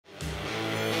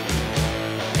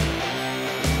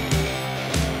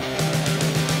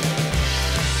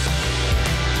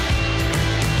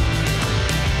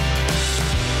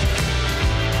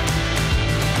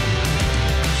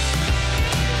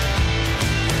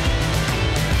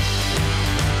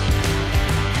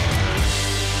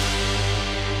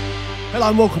Hello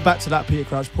and welcome back to that Peter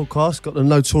Crouch podcast. Got the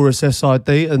notorious SID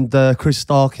and Chris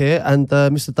Stark here and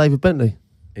Mr David Bentley.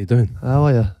 How you doing? How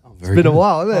are you? It's been a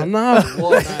while, hasn't it? Oh, no.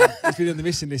 What, man? He's been on the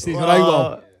missing list. He's on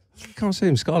AWOL. You can't see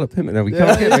him, Scarlet Pimpernel. You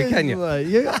can't get me, can you? Where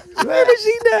is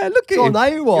he now? Look at him.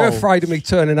 AWOL. You're afraid of me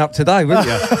turning up today, weren't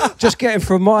you? Just getting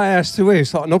from my house to here,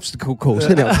 it's like an obstacle course,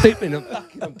 isn't it? I'm dipping,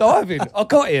 I'm diving. I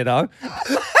got here, though.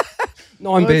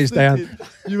 9 beers down.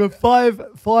 You were five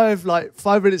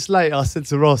minutes late. I said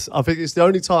to Ross, I think it's the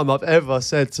only time I've ever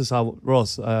said to someone,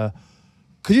 Ross,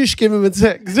 could you just give him a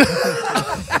text?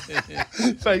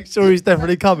 Make sure he's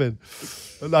definitely coming.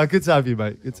 No, good to have you,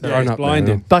 mate. Good to have you.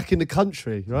 Blinding. Back in the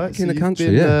country, right? Back in the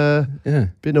country, yeah.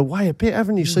 Been away a bit,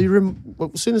 haven't you? So you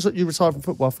as soon as you retired from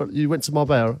football, I thought you went to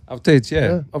Marbella. I did,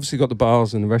 yeah. Obviously got the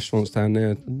bars and the restaurants down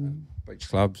there, beach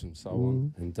clubs and so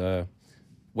on. And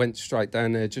went straight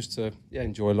down there just to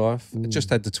enjoy life. I just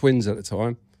had the twins at the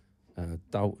time,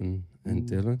 Dalton and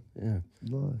Dylan. Yeah.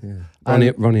 Nice. Yeah.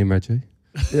 Ronnie and Reggie.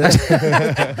 Yeah.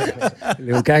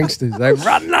 Little gangsters. They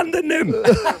run London them.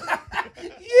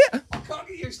 Yeah. I can't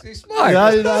get used to this,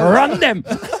 mate. Run them.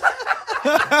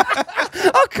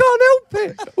 I can't help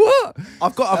it. What?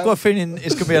 I've got a feeling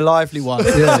it's going to be a lively one.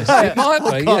 It might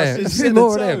be, yeah. A few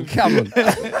more of them. Come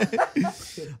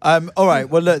on. All right.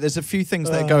 Well, look, there's a few things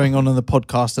that are going on the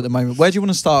podcast at the moment. Where do you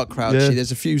want to start, Crouchy? Yeah.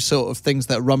 There's a few sort of things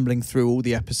that are rumbling through all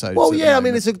the episodes. Well, yeah, I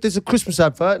mean, there's a Christmas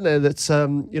advert in there that's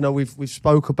we've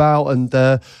spoke about, and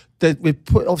we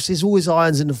put, obviously there's always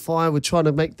irons in the fire. We're trying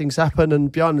to make things happen,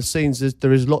 and behind the scenes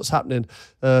there is lots happening.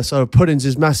 So Puddings'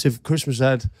 is massive Christmas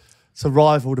ad to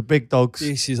rival the big dogs.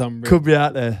 This is unreal. Could be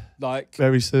out there Like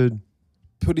very soon.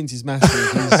 Puddings is massive.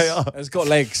 It's got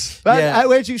legs.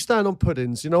 Where do you stand on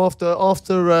Puddings? You know,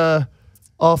 after a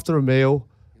meal,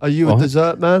 are you a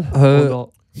dessert man or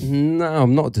not? No,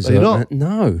 I'm not a dessert man.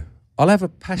 No. I'll have a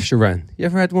pashuran. You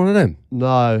ever had one of them?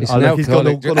 No. It's an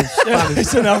alcoholic drink.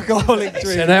 It's an alcoholic drink.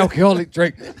 It's an alcoholic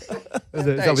drink.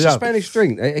 It's a Yeah. Spanish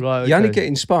drink. Right, You only okay. get it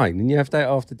in Spain and you have that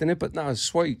after dinner, but no,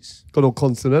 sweets. Got all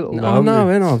continental. No,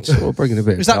 I'm sort of bringing a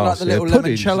bit Is of that like the little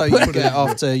limoncello you get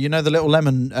after, you know, the little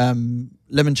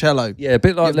limoncello? Yeah, a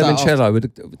bit like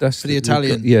limoncello. That's for the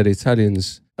Italian. Yeah, the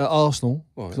Italians. At Arsenal,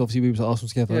 because obviously we was at Arsenal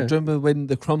together. Yeah. Do you remember when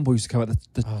the crumble used to come out,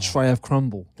 the tray of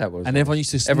crumble? That was. And everyone used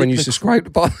to scrape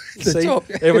the bottom, the top.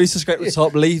 Everyone used to scrape the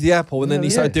top, leave the apple, and then he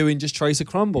Yeah. started doing just trays of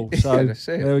crumble. So that's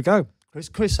it. there we go.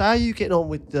 Chris, how are you getting on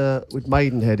with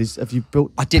Maidenhead? Have you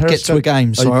built? I did get to a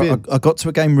game, so I got to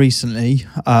a game recently.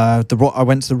 I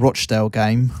went to the Rochdale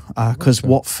game because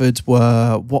Watford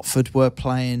were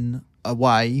playing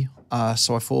away.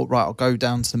 So I thought, right, I'll go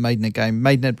down to the Maidenhead game,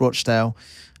 Maidenhead Rochdale,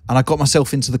 and I got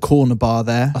myself into the corner bar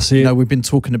there. I see it. You know, we've been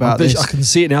talking about this. I can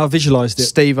see it now. I visualised it.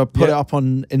 Steve, I put it up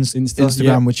on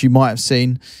Instagram, which you might have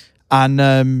seen,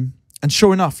 and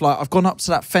sure enough, like I've gone up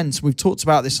to that fence. We've talked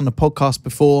about this on the podcast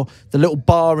before. The little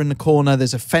bar in the corner.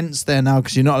 There's a fence there now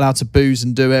because you're not allowed to booze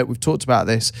and do it. We've talked about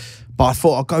this, but I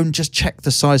thought I'll go and just check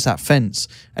the size of that fence.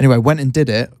 Anyway, went and did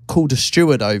it. Called a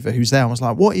steward over who's there. I was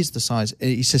like, "What is the size?"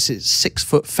 He says it's 6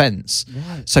 foot fence.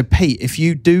 Right. So Pete, if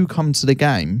you do come to the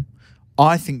game,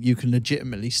 I think you can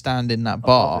legitimately stand in that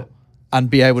bar and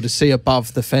be able to see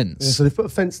above the fence. Yeah, so they put a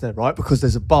fence there, right? Because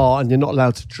there's a bar and you're not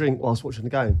allowed to drink whilst watching the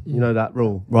game. You know that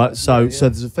rule, right? So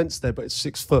there's a fence there, but it's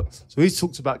 6 foot. So he's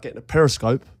talked about getting a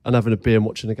periscope and having a beer and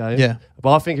watching the game. Yeah.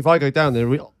 But I think if I go down there,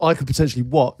 I could potentially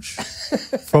watch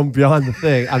from behind the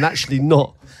thing and actually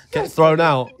not get thrown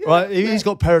out, right? He's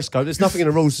got periscope. There's nothing in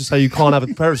the rules to say you can't have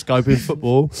a periscope in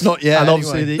football. Not yet. And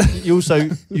obviously,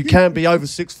 you can be over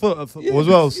 6 foot at football as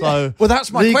well. So well,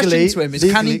 that's my question to him: is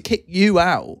can he kick you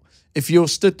out if you're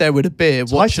stood there with a beer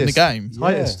watching the game?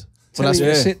 Tightest. Well,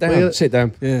 sit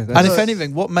down. Yeah, and if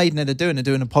anything, what Maidenhead are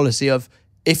doing a policy of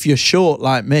if you're short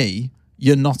like me,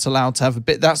 you're not allowed to have a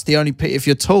bit. That's the only. If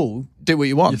you're tall, do what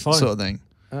you want, sort of thing.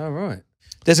 All right.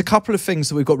 There's a couple of things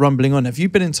that we've got rumbling on. Have you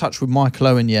been in touch with Michael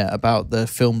Owen yet about the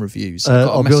film reviews? I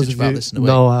got a message about this in a week.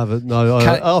 No, I haven't. No,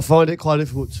 I find it quite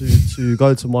difficult to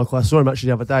go to Michael. I saw him actually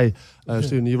the other day. I was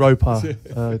doing the Europa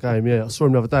game. Yeah, I saw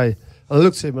him the other day. And I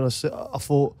looked at him and I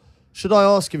thought, should I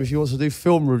ask him if he wants to do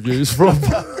film reviews from?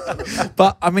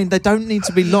 But I mean, they don't need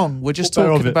to be long. We're just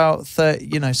talking about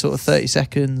 30, sort of 30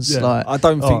 seconds. Yeah. Like I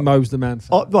don't think Mo's the man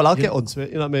for that. Well, I'll get onto it.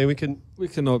 You know what I mean? We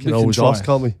can always try. ask,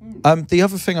 can't we? The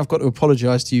other thing I've got to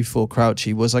apologise to you for,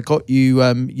 Crouchy, was I got you.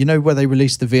 You know where they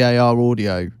released the VAR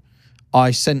audio.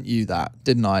 I sent you that,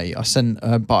 didn't I? I sent,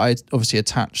 but I obviously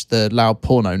attached the loud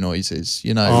porno noises.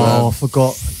 You know. I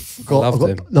forgot. I got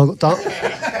done.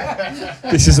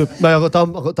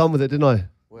 I got done with it, didn't I?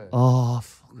 Where? Oh,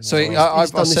 fuck. So I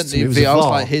sent the video. I was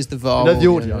like, "Here's the VAR." You know the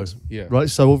audio, right?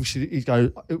 So obviously, he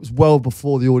go. It was well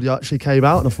before the audio actually came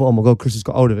out, and I thought, "Oh my god, Chris has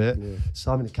got hold of it." Yeah.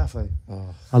 So I'm in a cafe,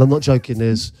 and I'm not joking.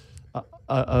 There's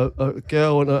a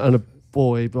girl and a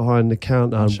boy behind the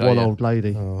counter, and one old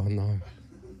lady. Oh no!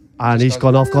 And he's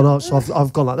gone, I've gone up, so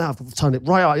I've gone like that. I've turned it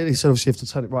right up. He said, obviously, you have to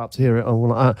turn it right up to hear it. And I'm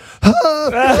like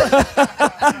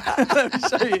Let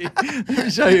me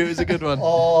show you. It was a good one.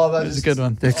 Oh, it was a good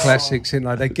one. They're classics, you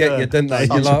know. They get you, don't they?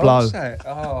 Such You're a blow. What's that?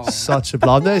 Oh. Such a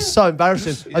blow. And it's so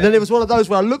embarrassing. And then it was one of those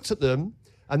where I looked at them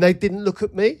and they didn't look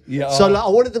at me. Yeah. So like, I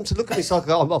wanted them to look at me, so I could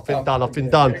go, I've been done, I've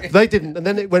been done. They didn't. And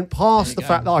then it went past the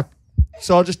fact that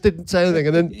so I just didn't say anything.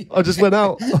 And then I just went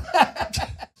out.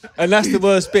 And that's the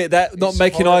worst bit, that not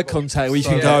making eye contact where you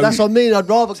can go. That's what I mean. I'd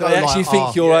rather go. I actually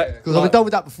think you're right. Because I've been done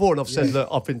with that before, and I've said, look,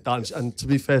 I've been done. And to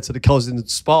be fair to the girls in the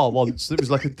spa once, it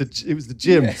was like it was the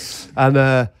gym, and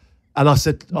I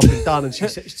said, I've been done, and she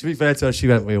said, to be fair to her, she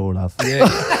went, we all have. Yeah.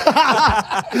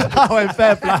 I went,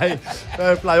 fair play,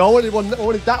 fair play. I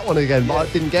wanted that one again, but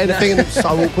I didn't get anything, and it was so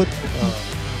awkward.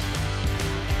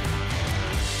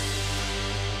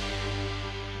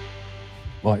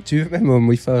 Right, do you remember when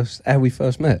how we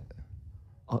first met?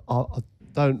 I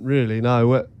don't really know.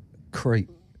 What?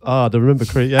 Crete. I don't remember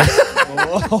Crete, yeah.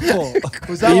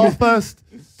 Was that our first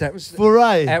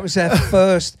foray? That was our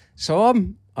first. So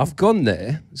I've gone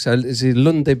there. So there's the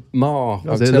Lunde Mar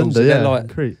hotels. They're like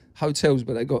Crete. hotels,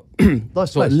 but they got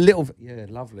nice like little,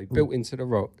 lovely, built into the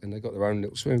rock, and they got their own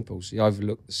little swimming pool, so you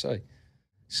overlook the sea.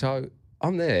 So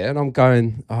I'm there, and I'm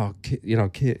going,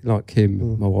 like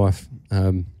Kim, my wife.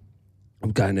 I'm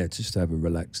going there just to have a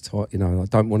relaxed time. You know, I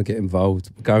don't want to get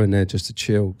involved. I'm going there just to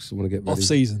chill because I want to get ready. Off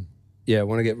season. Yeah, I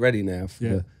want to get ready now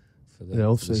for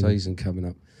the season coming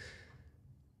up.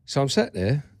 So I'm sat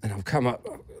there and I've come up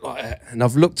like that, and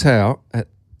I've looked out at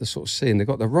the sort of sea, and they've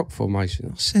got the rock formation.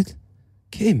 I said,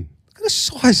 Kim, look at the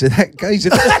size of that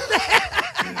geyser. Look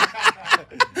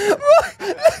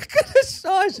at the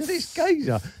size of this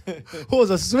geyser. What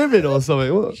was I, swimming or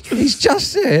something? What? He's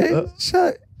just there.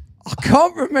 So I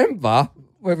can't remember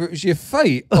whether it was your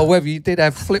feet or whether you did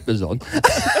have flippers on.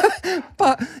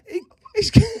 But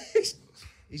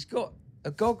he's got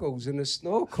a goggles and a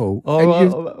snorkel.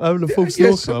 Oh, having a full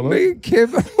snorkel. Me and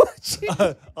Kim are watching.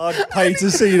 I'd pay to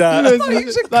see that.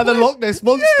 Like the Loch Ness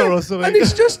Monster or something. And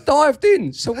it's just dived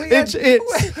in. So it's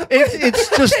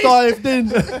just dived in.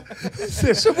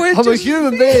 So I'm a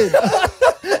human being.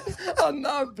 Oh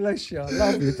no, bless you. I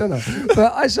love you, don't I?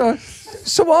 But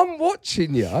so I'm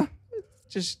watching you,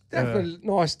 just have a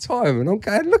nice time, and I'm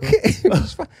going, look at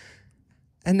him.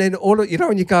 And then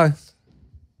when you go,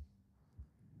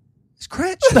 it's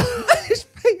Crouchy. It's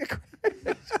Peter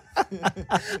Crouchy.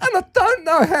 And I don't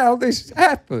know how this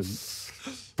happened,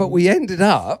 but we ended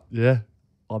up. Yeah,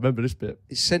 I remember this bit.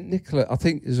 It St. Nicholas, I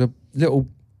think, there's a little.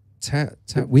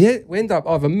 We end up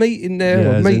either meeting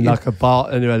there or meeting like a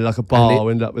bar. Anyway, like a bar.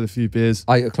 We end up with a few beers.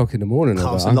 8 o'clock in the morning. It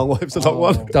was a long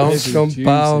one. Dancing on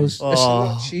bars.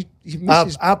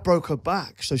 Ab broke her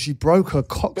back, so she broke her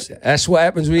coccyx. That's what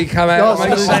happens when you come out.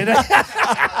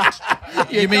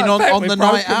 You mean on the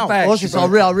night out?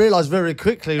 I realised very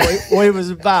quickly what it was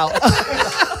about.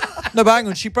 No, but hang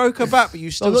on, she broke her back, but you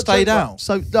still stayed out.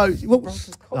 So no,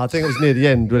 I think it was near the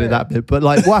end, really, that bit. But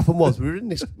like, what happened was we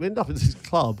ended up in this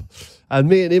club, and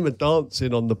me and him were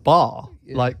dancing on the bar,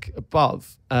 like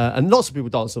above, and lots of people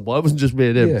danced on the bar. It wasn't just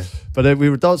me and him, but then we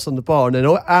were dancing on the bar, and then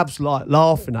Abs like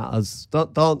laughing at us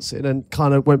dancing, and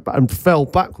kind of went back and fell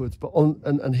backwards, but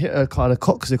and hit her kind of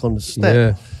coccyx on the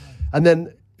step, and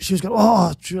then she was going,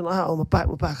 oh, she went out on my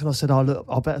back, and I said, oh look,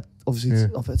 I better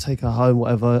take her home,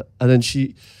 whatever, and then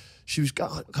she was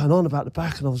going on about the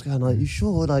back, and I was going like, you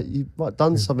sure? Like, you might have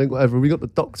done something, whatever. We got the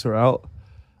doctor out,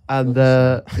 and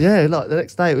like the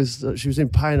next day, it was she was in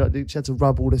pain. Like, she had to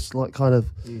rub all this like kind of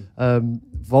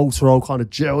Voltarol kind of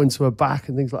gel into her back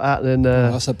and things like that. And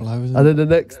then that's a blow, isn't it? And then the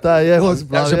next day, it was a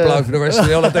blow. That's a blow for the rest of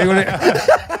the holiday, wasn't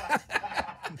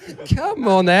it? Come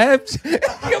on, Abs,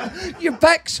 your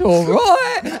back's all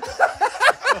right.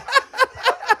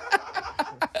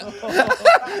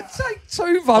 Take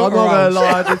 2 Voltarol. I'm not going to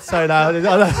lie, I did say that.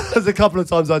 There's a couple of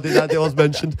times I did that, it was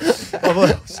mentioned. I'm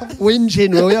like, stop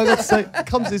whinging, will you? I've got to say,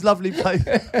 comes this lovely place.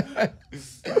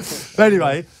 But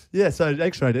anyway, so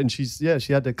x-rayed it, and she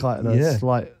had the kind of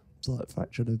slight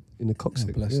fracture in the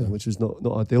coccyx, which was not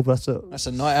ideal, but that's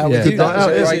a night out. Yeah, Good night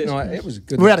out. It was a great night. It was a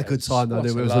good. We had a good time though.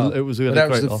 It was a that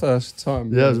great was the first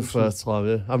time. Yeah, it was the first time.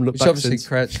 Yeah, I haven't looked back obviously since.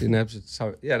 Crouchy and Abs.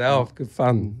 So they were good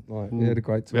fun. Like, we had a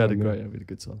great time. We had a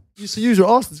good time. So you were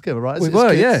at Arsenal together, right? We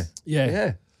were, yeah.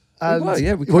 And we were,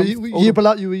 yeah. You were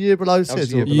a year below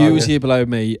Sid. You was a year below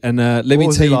me, and let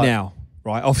me tell you now,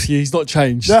 Right, obviously he's not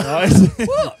changed. Right?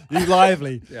 What? He's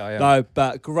lively. Yeah, I am. No,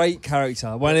 but great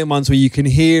character. One of them ones where you can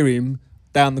hear him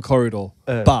down the corridor.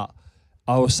 But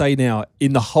I will say now,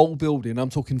 in the whole building, I'm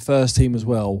talking first team as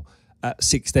well, at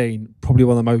 16, probably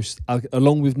one of the most,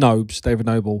 along with Nobes, David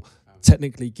Noble,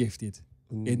 technically gifted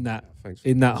in that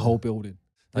whole building.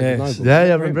 Yeah,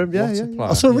 I remember him. Yeah.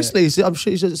 I saw him recently. I'm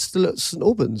sure he's still at St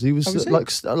Albans. He was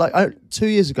like 2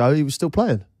 years ago. He was still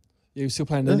playing. Yeah, he was still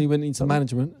playing. Then he went into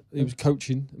management. He was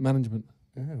coaching management.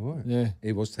 Yeah, right. Yeah,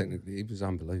 he was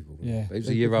unbelievable. Yeah, he was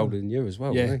a year older than you as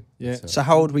well. Wasn't he? Yeah. So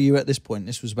how old were you at this point?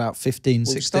 This was about 15,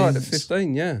 16. We started at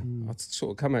 15. Yeah, I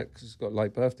sort of come out because it's got a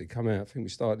late birthday. Come out. I think we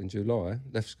started in July.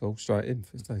 Left school straight in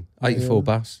 15. 84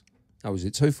 bus. That was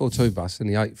it. 242 bus and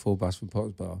the 84 bus from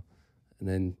Potter's Bar, and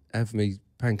then have me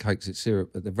pancakes at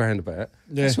syrup at the roundabout.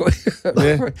 Yeah. That's what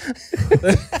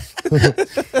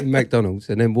in McDonald's,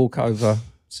 and then walk over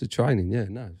to training. Yeah,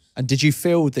 no. And did you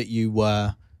feel that you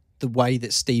were the way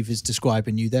that Steve is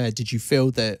describing you there? Did you feel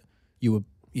that you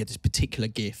had this particular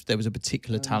gift? There was a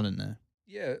particular talent there.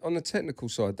 Yeah, on the technical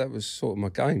side, that was sort of my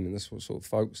game, and that's what I sort of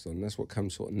focused on. That's what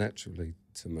comes sort of naturally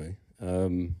to me.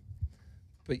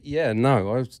 But yeah,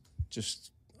 no,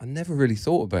 I never really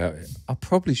thought about it. I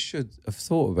probably should have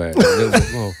thought about it a little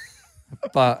bit more.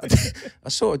 But I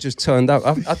sort of just turned up.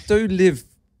 I do live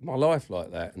my life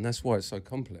like that, and that's why it's so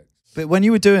complex. But when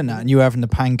you were doing that and you were having the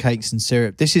pancakes and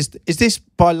syrup, is this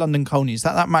by London Colney? Is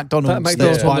that McDonald's? That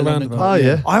McDonald's by on the London roundabout. Colney? Oh,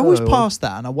 yeah. I always pass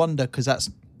that and I wonder, because that's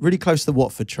really close to the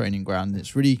Watford training ground.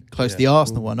 It's really close to the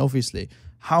Arsenal one, obviously.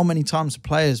 How many times the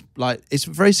players, it's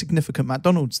a very significant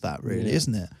McDonald's, that really,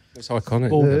 isn't it? It's iconic.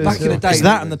 Well, back in the day, Is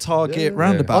that and the Target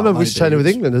roundabout? I remember we used to train with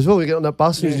England as well. We get on that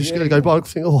bus and you're just going to go by and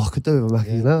think, I could do with a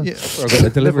Mackie now. Yeah. That's where I got the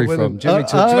delivery from. Jimmy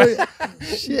took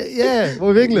Shit, yeah.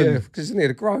 Well, with England. because it's near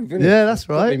the Grove, isn't it? Yeah, that's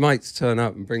right. My mates turn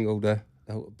up and bring the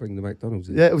McDonald's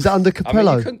in. Yeah, was that under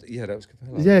Capello? That was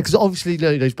Capello. Yeah, because obviously,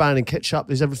 there's banning ketchup.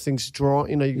 There's everything's dry.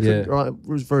 You couldn't, right? It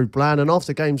was very bland. And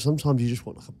after games, sometimes you just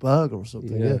want like a burger or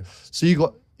something. Yeah. So he's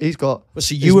got.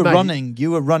 So you were running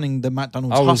the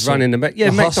McDonald's. I was running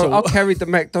I carried the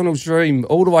McDonald's dream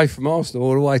all the way from Arsenal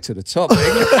all the way to the top.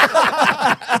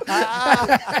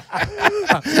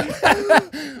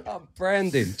 I'm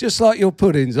branding, just like your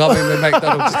puddings. I'm in the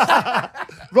McDonald's.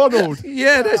 Ronald.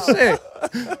 Yeah, that's it.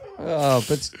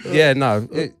 But yeah, no,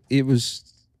 it was.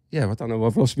 Yeah, I don't know.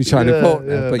 I've lost my train of thought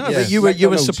now. But But you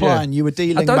were supplying, you were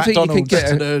dealing McDonald's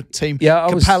to the team. Yeah,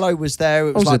 Capello was there.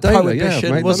 It was like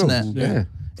prohibition, wasn't it? Yeah.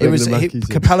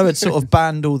 Capello had sort of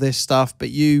banned all this stuff,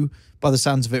 but you, by the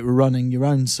sounds of it, were running your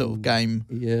own sort of game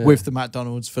with the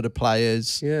McDonald's for the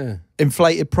players. Yeah.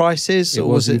 Inflated prices? It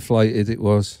was inflated, it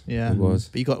was. Yeah. It was.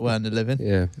 But you got to earn a living.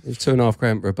 Yeah. It was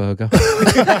 £2.5 for a burger.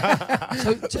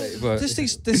 So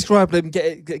just describe them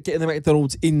getting the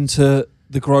McDonald's into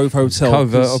the Grove Hotel.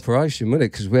 Covert operation, wasn't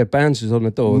it? Because we had bouncers on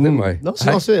the door, didn't we? Not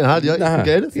saying how do you get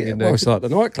anything in there? Well, it's like the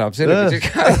nightclubs, isn't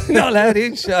it? Not allowed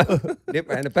in, so nip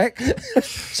round the back.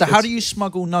 So how do you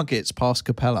smuggle nuggets past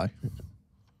Capello?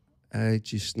 How do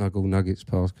you snuggle nuggets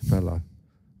past Capello?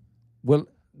 Well,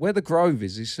 where the Grove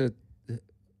is, it's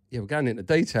we're going into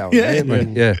detail.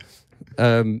 Yeah.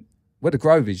 Where the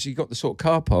Grove is, you got the sort of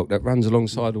car park that runs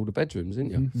alongside all the bedrooms,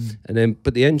 isn't you? Mm-hmm. And then,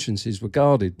 but the entrances were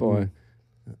guarded by.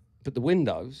 But the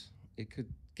windows, it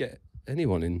could get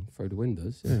anyone in through the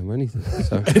windows, or anything.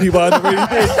 So. Anyone really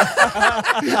did.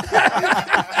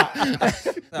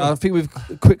 I think we've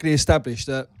quickly established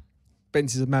that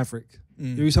Bence is a maverick.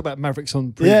 We talk about mavericks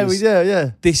on previous.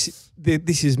 Yeah.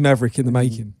 This is Maverick in the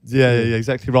making. Yeah,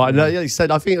 exactly right. And he said,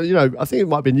 I think it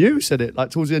might have been you who said it. Like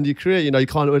towards the end of your career, you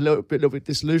kind of a little bit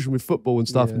disillusioned with football and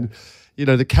stuff, and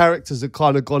the characters have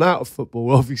kind of gone out of football.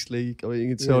 Obviously, I mean,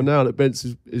 you can tell now that Bence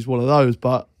is one of those.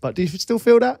 But do you still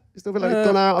feel that? You still feel like it's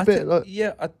gone out a bit?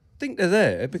 I think they're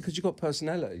there because you've got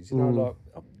personalities. You know, like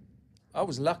I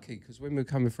was lucky because when we were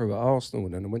coming through at Arsenal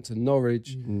and then I went to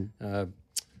Norwich.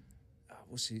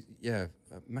 What's his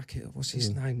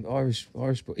name? Irish.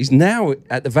 He's now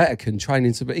at the Vatican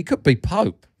training to be. He could be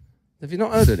Pope. Have you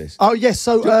not heard of this? Oh yes.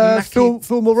 So Phil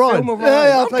Moran.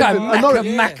 Yeah, Phil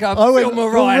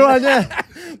Moran.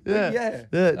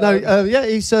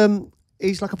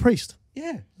 He's like a priest.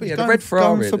 Yeah, but he had a red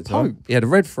Ferrari at the time. He had a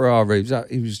red Ferrari. He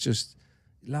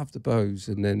loved the bows,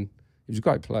 and then he was a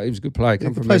great player. He was a good player.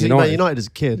 Come from Man United as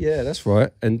a kid. Yeah, that's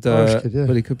right. And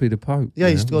but he could be the Pope. Yeah,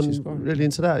 he's gone really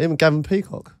into that. Him and Gavin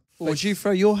Peacock. Would you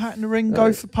throw your hat in the ring,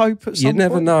 go for Pope at some point?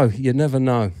 You never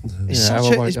know.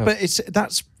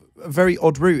 That's a very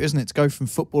odd route, isn't it, to go from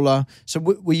footballer? So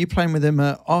were you playing with him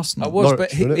at Arsenal? I was, Norwich,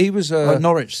 but he was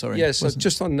Norwich. Sorry. Yeah, so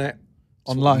just on that,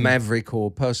 on loan, maverick or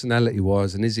personality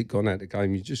wise, and is it gone out of the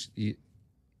game?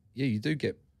 You do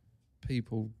get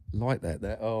people like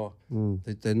that are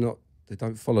they're not, they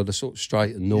don't follow the sort of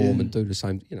straight and norm and do the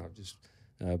same, you know, just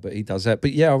but he does that.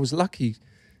 But yeah, I was lucky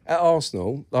at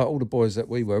Arsenal, like all the boys that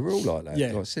we were all like that.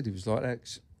 Like I said, he was like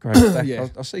that. Great.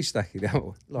 I see Stacky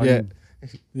now. Like,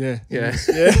 yeah.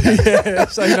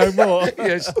 Say no more.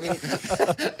 Yes.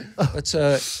 But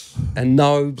and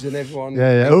Nobes and everyone.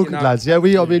 All good lads. Yeah, I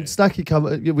mean,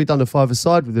 Stacky we done a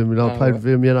 5-a-side with him, and I played with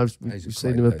him. You know, we've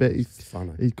seen him a bit. He's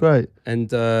funny. He's great. And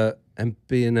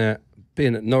being at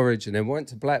Norwich, and then went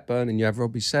to Blackburn, and you have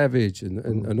Robbie Savage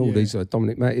and all these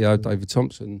Dominic Matteo, David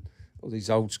Thompson, all these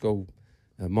old school,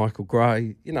 Michael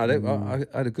Gray. You know, I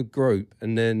had a good group,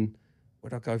 and then.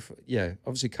 Would I go for? Yeah,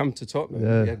 obviously come to Tottenham.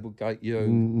 Yeah. Edward Gate,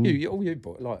 all you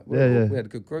boys. Like, we had a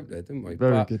good group there, didn't we?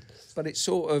 Very good. But it's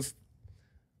sort of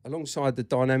alongside the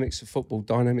dynamics of football,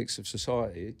 dynamics of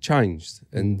society, it changed,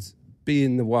 and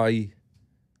being like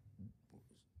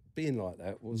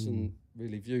that wasn't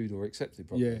really viewed or accepted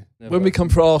properly. Yeah. When we come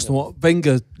for Arsenal,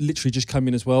 Wenger literally just came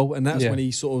in as well, and that's when he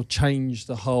sort of changed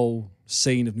the whole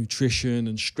scene of nutrition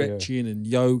and stretching and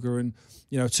yoga, and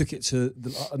took it to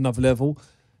another level.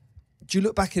 Do you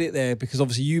look back at it there, because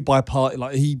obviously he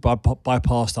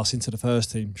bypassed us into the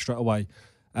first team straight away,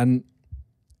 and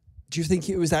do you think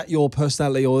it was that your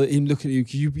personality or him looking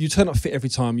at you? You turn up fit every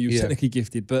time, you were technically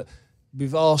gifted, but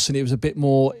with Arsenal it was a bit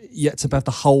more yet to have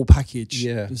the whole package,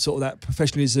 sort of that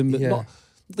professionalism. Not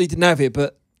that he didn't have it,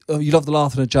 but you love the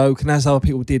laugh and a joke, and as other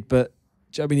people did. But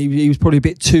do you know what I mean, he was probably a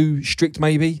bit too strict,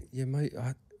 maybe. Yeah, mate.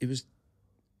 It was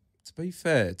to be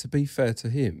fair to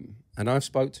him, and I've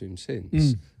spoke to him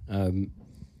since.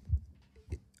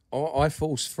 I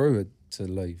forced through it to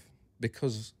leave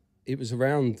because it was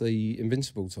around the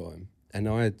Invincible time, and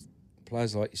I had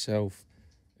players like yourself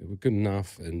who were good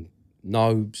enough, and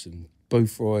Nobes and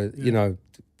Boothroyd,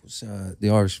 the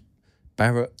Irish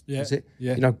Barrett, was it?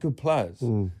 Yeah. Good players.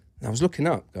 And I was looking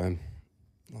up, going,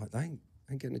 like, they ain't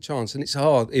getting a chance, and it's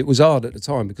hard. It was hard at the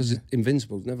time because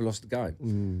Invincibles never lost a game,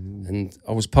 and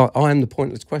I am the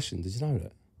pointless question. Did you know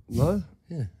that? No.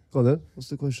 Yeah. Go on then. What's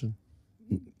the question?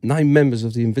 Name members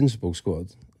of the Invincible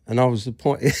squad, and I was the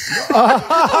point. I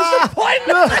was the point.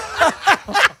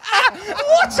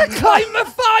 What a claim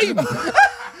of fame!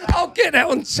 I'll get that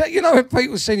on. When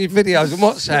people send you videos on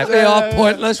WhatsApp, they are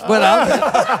pointless. Well,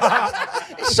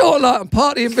 it's sort of like I'm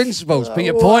part of the Invincibles, but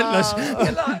you're pointless.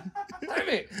 You're like, damn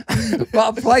it!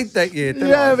 But I played that year.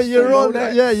 But you're on.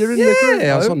 You're in the group.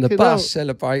 Yeah, I was on the bus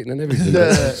celebrating and everything.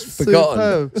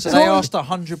 Forgotten. So they asked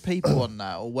 100 people on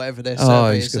that, or whatever their survey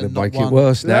Oh, he's is. going to make it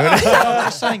worse now. I'm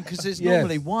just saying, because it's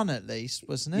normally one at least,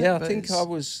 wasn't it? Yeah, I think I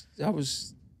was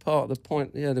part of the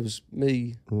point. Yeah, there was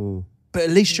me. But at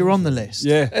least you're on the list.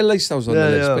 Yeah, at least I was on the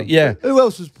list. But who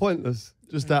else was pointless?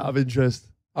 Just out of interest.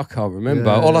 I can't remember.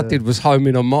 All I did was home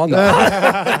in on mine.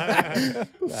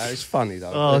 It's funny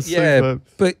though. Oh, superb.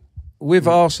 But with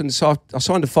Arsenal, so I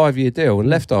signed a 5-year deal and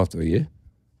left after a year.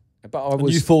 But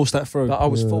you forced that through. But I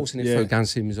was forcing it through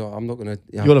against him. Like, I'm not going to.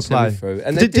 You want to play through.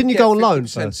 And didn't you go on loan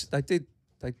first? They did.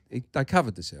 They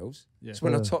covered themselves. Yeah. So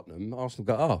when I Tottenham, Arsenal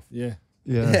got half. Yeah.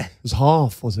 It was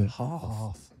half, was it?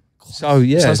 Half. So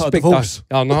yeah, sounds like divorce.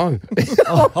 I know.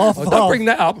 Don't bring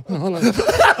that up.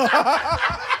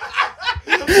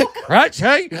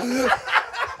 Crouchy.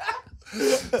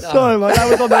 Sorry, mate. That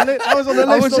was on the list. That was on the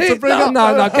list. Not to bring up.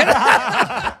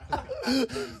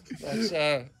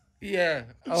 No. Yeah.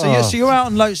 So you're out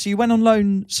on loan. So you went on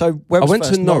loan. So where was I went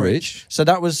first? to Norwich. So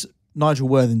that was Nigel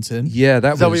Worthington. Yeah,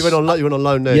 that was. So you went on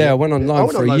loan there. Yeah, I went on loan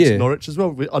for a year. To Norwich as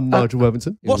well on Nigel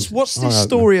Worthington. What's this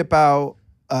story about?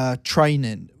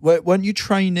 Training. Weren't you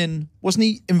training? Wasn't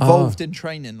he involved in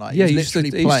training? Like he used to like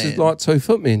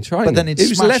 2-foot me in training. But then he'd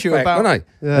smash left you about. Wasn't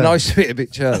he? Yeah. And I used to be a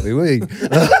bit chirpy, wasn't he?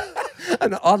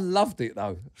 And I loved it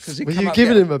though. Were you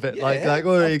giving him a bit like,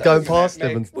 or were you going past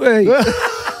him? And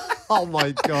oh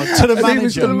my god! To the manager. He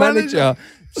was the manager.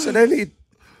 So then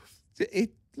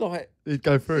he'd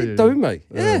go through. He'd do me.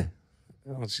 Yeah.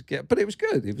 But it was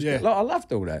good. It was good. Like, I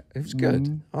loved all that. It was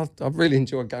good. I really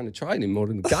enjoyed going to training more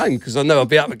than the game because I know I'd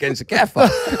be up against a gaffer.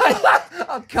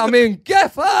 I'd come in,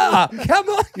 gaffer, come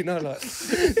on.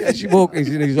 As you walk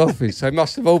into his office, they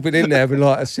must have all been in there having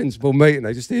like a sensible meeting.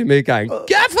 They just hear me going,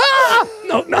 gaffer!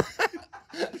 No.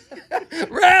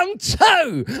 Round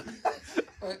 2.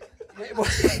 It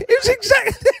was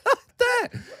exactly like that.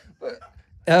 But,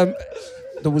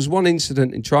 there was one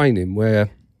incident in training where.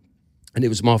 And it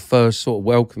was my first sort of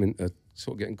welcome into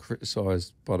sort of getting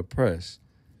criticised by the press.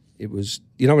 It was,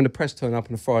 when the press turn up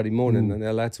on a Friday morning and they're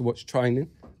allowed to watch training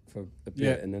for a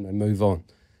bit and then they move on.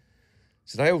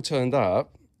 So they all turned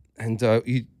up and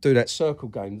you do that circle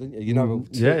game, didn't you?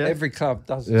 Every club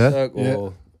does a circle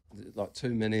or like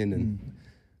 2 men in. And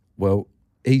Well,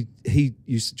 he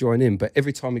used to join in, but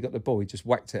every time he got the ball, he just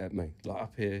whacked it at me, like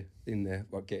up here, in there,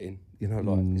 like getting, you know,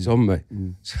 like he's on me.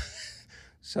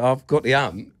 So I've got the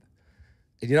amp,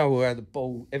 and you know where the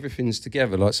ball, everything's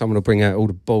together, like someone will bring out all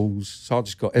the balls, so I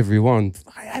just got everyone,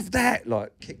 I have that,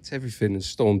 like kicked everything and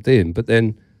stormed in, but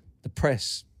then the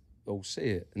press all see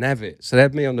it and have it. So they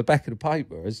had me on the back of the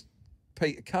paper as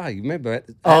Peter Kay, remember?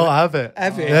 Have it.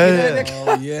 Have it.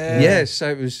 Yeah. So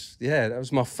it was, that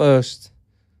was my first.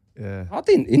 Yeah. I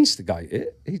didn't instigate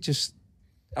it. He just,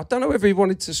 I don't know whether he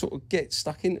wanted to sort of get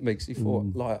stuck into me because he thought,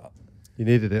 like, you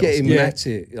needed it. Get him at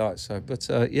it, like so. But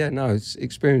it's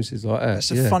experiences like that.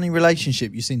 It's a funny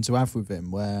relationship you seem to have with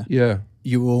him, where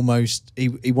you were almost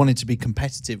he wanted to be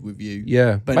competitive with you,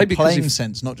 but maybe in a playing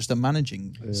sense, not just a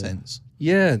managing sense.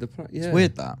 It's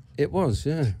weird that it was.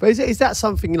 But is that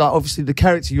something like obviously the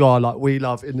character you are, like we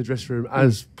love in the dressing room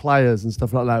as players and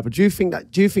stuff like that? But do you think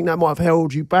that might have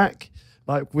held you back,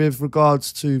 like with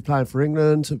regards to playing for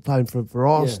England, to playing for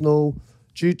Arsenal?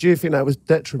 Do you think that was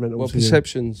detrimental to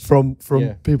perceptions you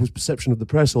from people's perception of the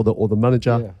press or the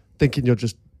manager thinking you're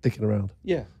just dicking around?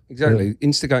 Yeah, exactly.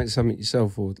 Instigating something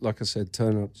yourself, or like I said,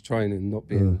 turning up to training,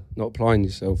 not applying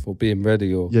yourself, or being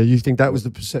ready, or you think that was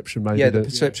the perception, maybe? Yeah, the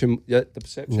perception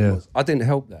was. I didn't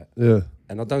help that. Yeah,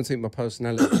 and I don't think my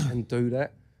personality can do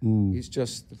that. It's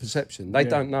just the perception. They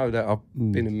don't know that I've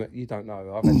been in. You don't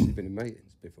know I've actually been in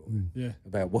meetings before.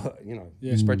 About what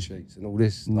spreadsheets and all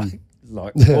this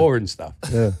like boring stuff.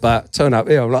 But turn up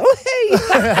here, I'm like, oh,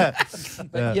 hey.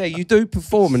 But you do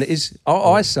perform, and it is.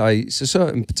 I say it's a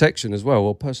certain protection as well,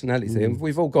 or personality, and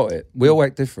we've all got it. We all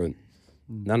act different,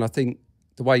 and I think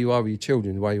the way you are with your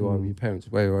children, the way you are with your parents,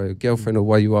 the way you are with your girlfriend, or the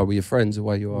way you are with your friends, the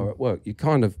way you are at work, you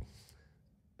kind of.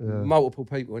 Multiple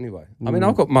people anyway. I mean,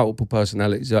 I've got multiple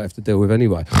personalities I have to deal with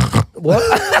anyway. What?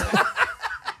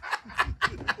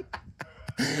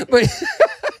 But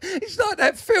it's like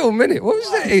that film, innit? What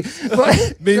was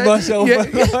that? Me, myself.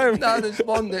 No, there's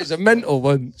one. There's a mental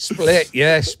one. Split.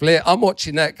 I'm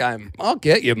watching that game. I'll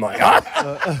get you, mate.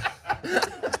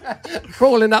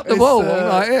 Crawling up the wall.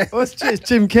 What's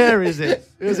Jim Carrey? Is it?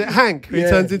 Is it Hank? He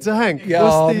turns into Hank. Yeah,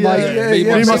 what's me,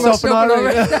 myself, and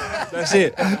Irene. That's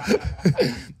it.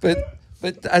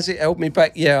 But as it held me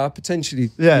back, I potentially.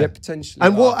 Potentially.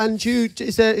 And what? And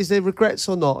is there regrets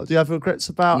or not? Do you have regrets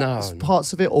about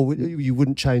parts of it, or you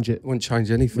wouldn't change it? Wouldn't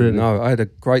change anything. Really? No, I had a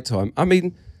great time. I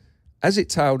mean, as it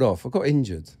tailed off, I got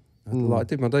injured. Like I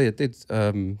did my day. I did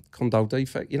condyle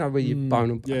defect. You know where you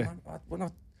bone and when I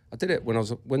did it when I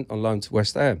went on loan to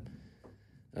West Ham.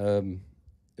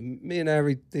 Me and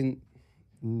Harry didn't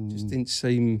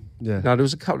seem. No, there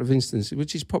was a couple of instances,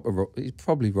 which is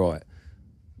probably right.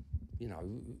 You know,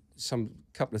 some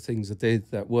couple of things I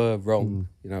did that were wrong.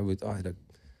 You know, I had an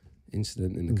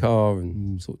incident in the car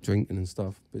and sort of drinking and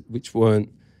stuff, but which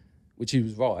he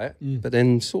was right. But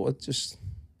then sort of just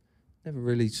never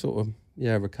really sort of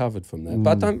recovered from that.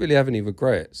 But I don't really have any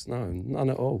regrets. No,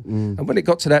 none at all. And when it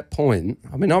got to that point,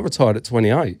 I mean, I retired at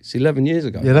 28. It's 11 years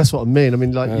ago. Yeah, that's what I mean. I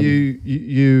mean, like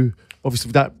you obviously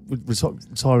with that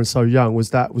retiring so young,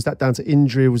 was that down to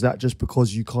injury? Or was that just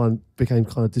because you became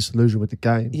kind of disillusioned with the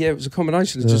game? Yeah, it was a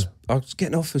combination of just I was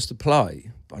getting offers to play,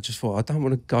 but I just thought I don't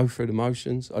want to go through the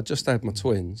motions. I just had my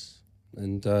twins,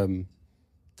 and don't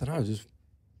know, just.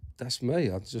 That's me.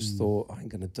 I just thought I ain't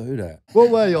gonna do that. What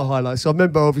were your highlights? So I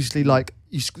remember obviously like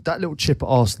that little chip at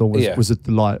Arsenal was a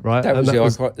delight, right? That was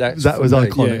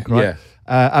iconic, right?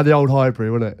 Yeah. And the old Highbury,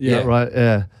 wasn't it? Yeah, right.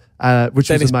 Yeah. Which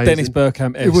was amazing. Dennis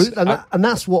Bergkamp. And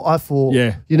that's what I thought.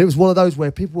 Yeah. You know, it was one of those where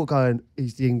people were going,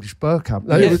 "He's the English Bergkamp."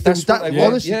 No,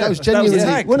 honestly, that was genuinely.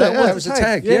 That was a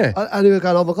tag. Yeah. And they were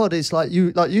going, "Oh my god!" It's like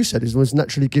you said, he was a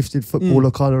naturally gifted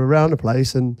footballer, kind of around the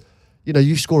place, and you know,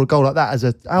 you score a goal like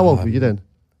that how old were you then?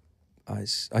 I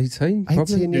was 18,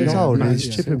 probably. 18 years old, and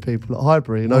he's chipping people at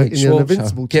Highbury, you know, in an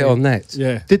invincible team. Get on that.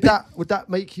 Yeah. Would that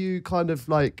make you kind of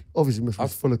like, obviously must be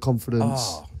full of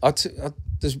confidence?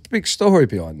 There's a big story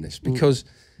behind this, because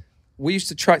we used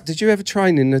to train. Did you ever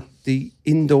train in the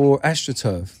indoor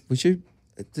AstroTurf? Was you?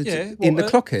 In the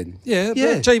clock in? Yeah.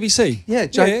 JVC. Yeah,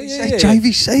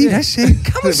 JVC, that's it.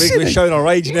 Come on, we're showing our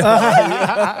age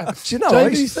now. Do you know?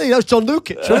 JVC, that was John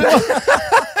Lukic, right?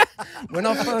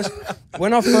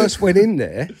 When I first went in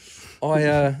there,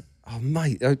 I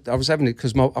was having it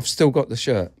because I've still got the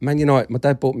shirt. Man United, my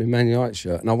dad bought me a Man United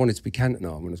shirt, and I wanted to be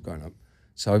Cantona when I was growing up.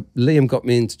 So Liam got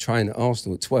me in to train at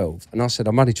Arsenal at 12, and I said,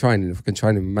 I'm only training if I can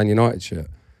train in a Man United shirt.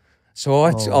 So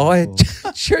I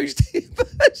chose him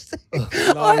first.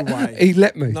 No way. He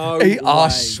let me. I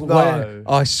swear.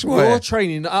 You're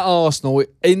training at Arsenal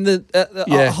in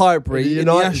at Highbury in the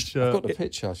United shirt. I've got the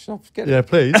picture. Shall I get it? Yeah,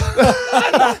 please.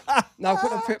 No, I've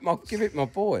got to give it my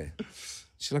boy.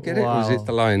 Shall I get it, or is it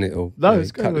delaying it all? No,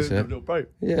 it's good. A little break.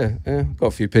 Yeah, got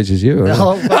a few pictures of you. That's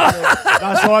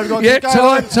why I've got yeah, to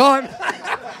go. time.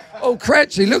 Oh,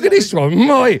 Crouchy, look at this one,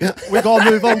 mate. We've got to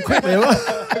move on quickly.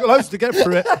 We've got loads to get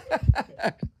through it.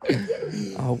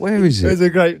 Oh, where is it? It's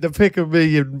a great, the pic of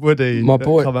me and Woody. My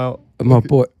boy. Come out. My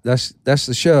boy, that's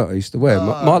the shirt I used to wear.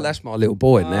 That's my little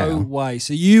boy now. No way.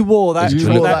 So you wore that,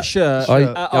 shirt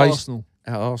at Arsenal?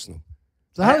 At Arsenal.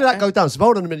 So how did that go down? So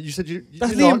hold on a minute. You said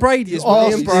that's Liam Brady as well.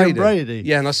 Liam Brady.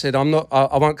 Yeah, and I said, I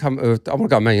won't come. I want to go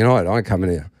to Man United. I ain't coming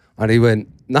here. And he went,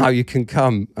 no, you can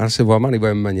come. And I said, well, I'm only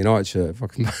wearing a Man United shirt. If I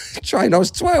can train, I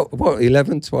was 12. What,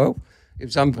 11, 12? It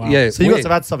was wow. Yeah. So you must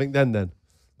have had something then,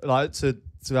 like to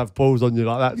have balls on you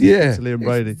like that. Yeah, to Liam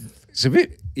Brady. It's a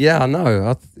bit. Yeah, I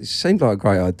know. It seemed like a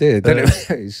great idea, didn't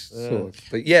it? Sort of.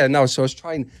 But yeah, no. So I was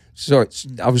training.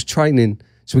 I was training.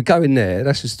 So we go in there.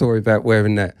 That's the story about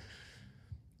wearing that.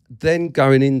 Then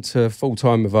going into full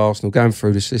time with Arsenal, going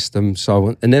through the system, so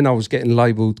on, and then I was getting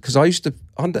labelled because I used to.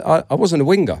 I wasn't a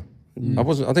winger. I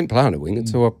didn't play on a wing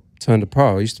until I turned to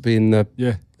pro. I used to be in the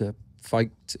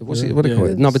fake. What do you call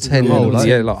it? Number 10 role.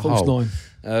 Like false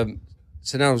 9.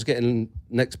 So now I was getting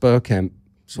next Bergkamp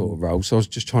sort of role. So I was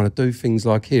just trying to do things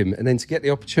like him, and then to get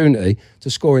the opportunity to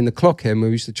score in the clock end where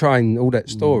we used to train, all that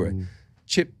story.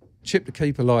 Chip the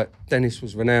keeper like Dennis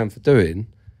was renowned for doing,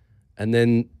 and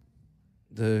then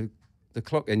the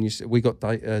clock end. We got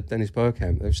Dennis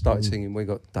Bergkamp. They started singing. We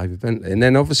got David Bentley, and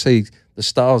then obviously the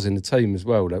stars in the team as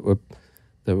well that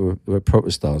were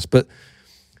proper stars. But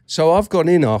so I've gone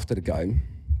in after the game,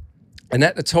 and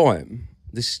at the time,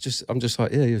 I'm just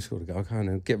like, yeah, you've got to go. Okay,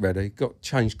 and get ready. Got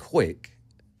changed quick,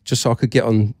 just so I could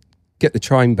get the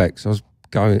train back. So I was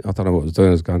going. I don't know what I was doing.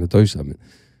 I was going to do something.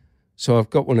 So I've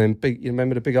got one of them big. You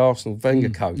remember the big Arsenal Wenger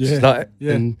coats,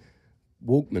 and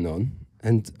Walkman on,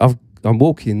 and I'm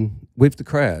walking with the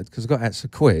crowd because I got out so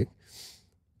quick,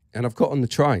 and I've got on the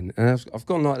train, and I've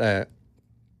gone like that.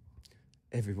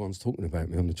 Everyone's talking about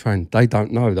me on the train. They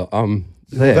don't know that I'm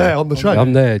there on the train.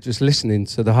 I'm there, just listening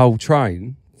to the whole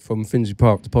train from Finsbury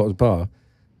Park to Potter's Bar,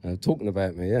 talking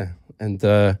about me. Yeah, and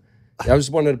that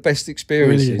was one of the best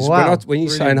experiences. Wow. When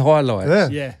you're saying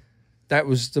highlights, that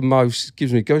was the most.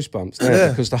 Gives me goosebumps now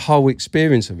because the whole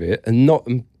experience of it and not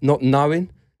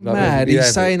knowing. Like, mad.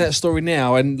 He's saying that story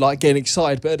now and like getting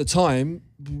excited, but at the time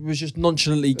was just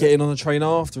nonchalantly getting on the train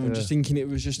after and just thinking it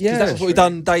was just that's what we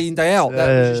done day in day out. That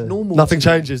was just normal. Nothing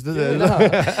changes, does it? No.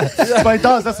 But it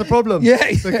does. That's the problem.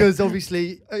 Yeah, because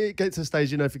obviously it gets to a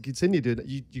stage. If you continue doing it,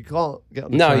 you can't get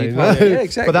on the train. No, you can't. Yeah,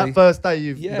 exactly. But that first day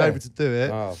you've been able to do it.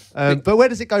 Oh. But where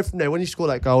does it go from there? When you score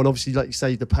that goal, and obviously, like you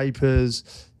say, the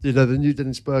papers. The new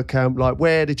Dennis Bergkamp. Like,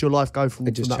 where did your life go from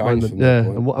that moment? From that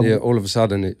point. All of a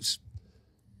sudden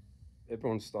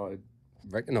everyone started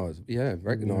recognising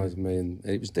me, and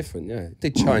it was different. Yeah, it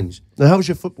did change. Now, how was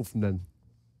your football from then?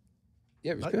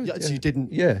 Yeah, it was good. So you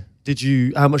didn't. Yeah. Did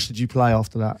you? How much did you play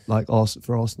after that? Like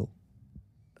for Arsenal?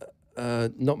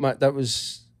 Not much. That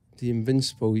was the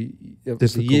Invincible. It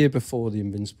was the year before the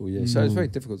Invincible year, so it was very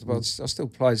difficult. But I still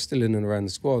played, still in and around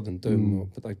the squad and doing more.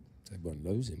 But they weren't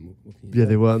losing.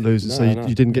 They weren't losing. No, so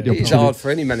you didn't get the opportunity. It's hard for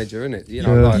any manager, isn't it? You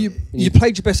know, you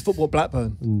played your best football at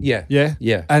Blackburn.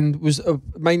 Yeah. And was a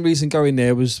main reason going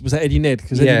there was that Eddie Ned?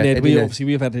 Because Eddie Ned,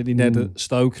 we've had Eddie Ned at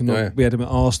Stoke and we had him at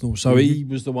Arsenal. So he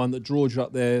was the one that drawed you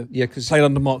up there. Yeah, because played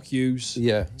under Mark Hughes.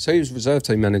 Yeah, so he was reserve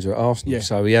team manager at Arsenal. Yeah.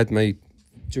 So he had me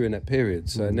during that period.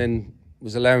 So and then.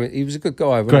 Was allowing. He was a good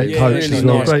guy. Great coach. Really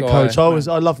nice great guy. coach.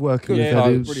 I love working with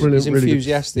him. He was brilliant. He's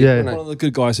enthusiastic. Really one of the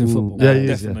good guys in football. Yeah,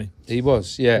 definitely. He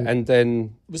was. Yeah, and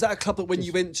then was that a club that when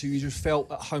you went to, you just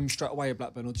felt at home straight away at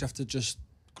Blackburn, or did you have to just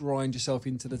grind yourself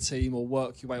into the team or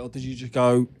work your way, or did you just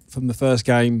go from the first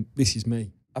game? This is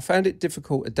me. I found it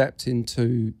difficult adapting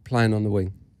to playing on the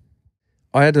wing.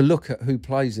 I had a look at who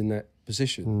plays in that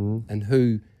position and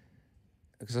who,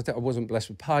 because I wasn't blessed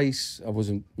with pace. I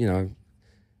wasn't,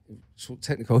 sort of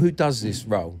technical. Who does this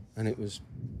role? And it was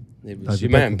your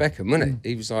man Beckham, wasn't it?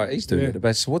 He was like, he's doing it the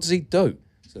best. So what does he do?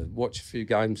 So watch a few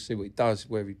games, see what he does,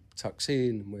 where he tucks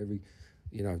in, and where he,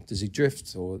 does he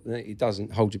drift or he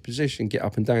doesn't hold your position, get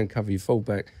up and down, cover your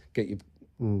fullback, get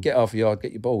half a yard,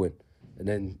 get your ball in, and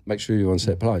then make sure you're on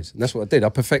set plays. And that's what I did. I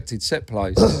perfected set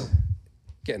plays,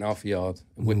 getting half a yard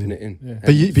and whipping it in. Yeah.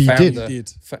 But you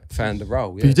did. Found the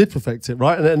role. Yeah. But you did perfect it,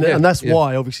 right? And that's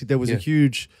why, obviously, there was a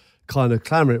huge kind of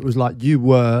clamour. It was like you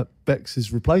were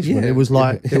Bex's replacement. It was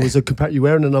like it was you're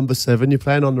wearing a number 7, you're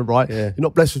playing on the right. You're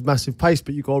not blessed with massive pace,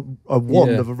 but you got a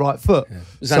wand of a right foot.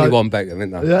 There's only one Beckham,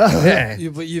 isn't there?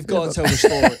 You've got to tell the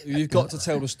story. You've got to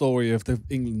tell the story of the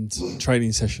England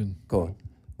training session. Go on.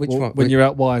 Which one? When you're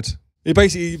out wide. You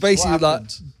basically like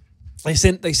They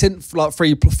sent like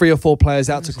three or four players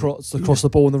out to cross the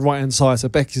ball on the right hand side. So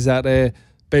Becky's out there,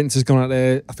 Benter's gone out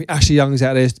there. I think Ashley Young's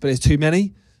out there, but there's too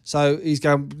many. So he's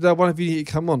going, no, one of you need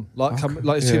to come on.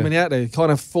 There's too many out there.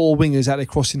 Kind of 4 wingers out there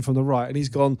crossing from the right. And he's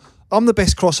gone, I'm the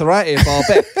best crosser out here, bar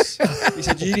Bex. He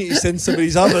said, you need to send some of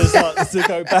these others to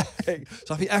go back.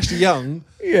 So I think Ashley Young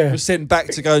was sent back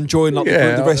to go and join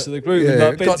the rest of the group. Yeah,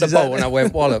 and, got the ball and I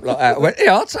went wallop like that. I went,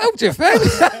 I told you, fam.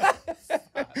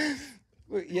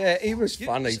 Yeah, he was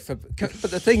funny.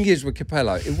 But the thing is with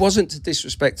Capello, it wasn't to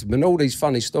disrespect him and all these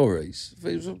funny stories.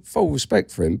 It was full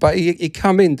respect for him. But he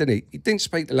come in, didn't he? He didn't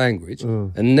speak the language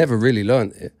and never really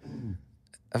learnt it.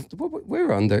 We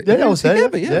were under I was there.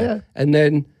 Together, yeah. And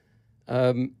then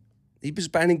he was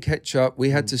banning ketchup. We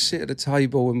had to sit at the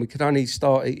table and we could only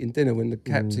start eating dinner when the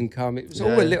captain come. It was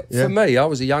all a little... For me, I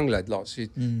was a young lad. I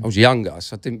was younger,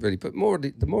 so I didn't really... But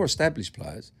the more established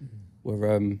players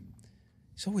were...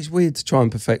 It's always weird to try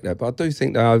and perfect that, but I do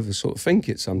think they over sort of think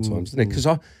it sometimes, doesn't it? Because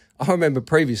I remember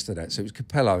previous to that, so it was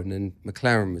Capello and then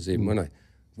McLaren was in, wasn't he?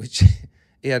 Which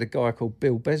he had a guy called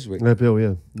Bill Beswick. Yeah, Bill,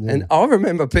 yeah. And I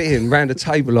remember being round a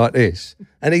table like this,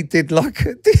 and he did like,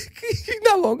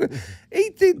 he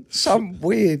did some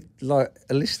weird, like,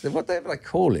 a list of whatever they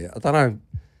call it, I don't know,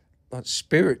 like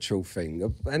spiritual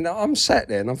thing. And I'm sat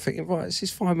there and I'm thinking, right, this is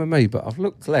fine with me, but I've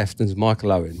looked left and it's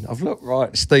Michael Owen. I've looked right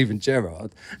at Stephen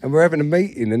Gerrard, and we're having a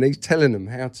meeting and he's telling them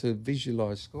how to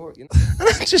visualise scoring. You know? And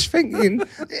I'm just thinking, like,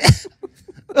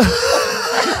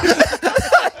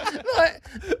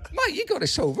 mate, you got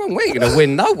this all wrong. We ain't going to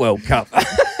win no World Cup.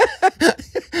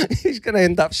 He's going to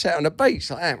end up sat on the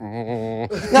beach like that.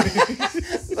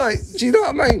 Like, do you know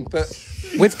what I mean? But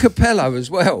with Capello as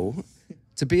well,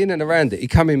 to be in and around it, he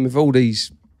come in with all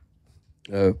these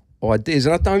ideas,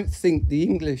 and I don't think the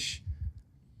English.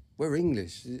 We're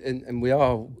English, and we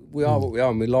are what we are,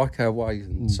 and we like our ways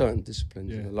and certain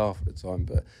disciplines. And I laugh at the time,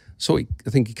 but I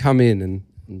think he come in and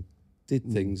did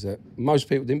things that most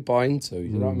people didn't buy into.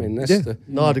 You know what I mean?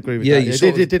 No, I'd agree with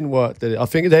that. It didn't work, did it? I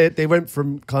think they went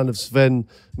from kind of Sven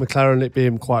McLaren it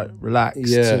being quite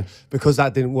relaxed. To, because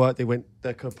that didn't work, they went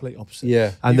the complete opposite.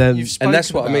 Yeah, and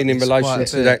that's what I mean in relation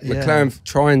to that. McLaren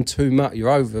trying too much. You're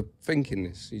overthinking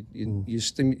this.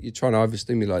 You're trying to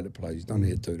overstimulate the players. You don't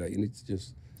need to do that. You need to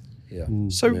just. Yeah.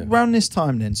 So around this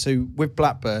time then, so with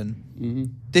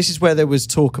Blackburn, this is where there was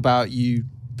talk about you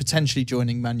potentially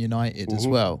joining Man United as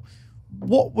well.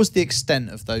 What was the extent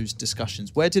of those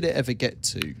discussions? Where did it ever get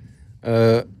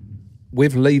to?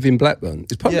 With leaving Blackburn,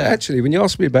 it's probably actually when you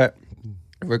ask me about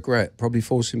regret, probably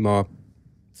forcing my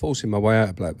way out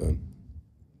of Blackburn,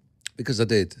 because I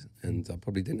did, and I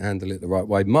probably didn't handle it the right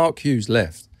way. Mark Hughes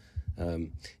left.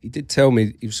 He did tell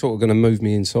me he was sort of going to move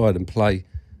me inside and play.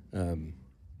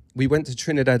 We went to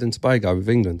Trinidad and Tobago with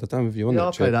England. I don't know if you on that.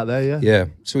 I played out there. Yeah. Yeah.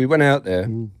 So we went out there,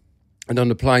 and on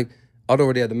the plane. I'd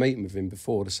already had a meeting with him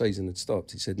before the season had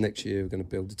stopped. He said, next year we're going to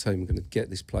build a team, we're going to get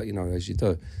this play, as you do.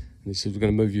 And he said, we're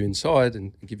going to move you inside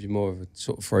and give you more of a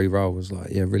sort of free role. I was like,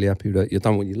 yeah, really happy with that. You're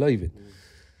done when you're leaving.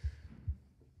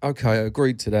 Okay, I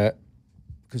agreed to that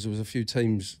because there was a few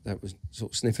teams that was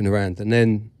sort of sniffing around. And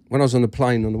then when I was on the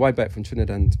plane on the way back from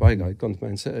Trinidad and Tobago, I'd gone to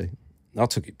Man City. I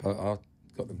took it, I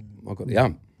got the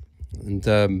ump. And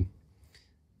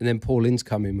then Paul Ince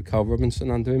come in with Carl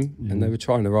Robinson under him, and they were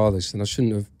trying to rile this, and I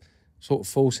shouldn't have sort of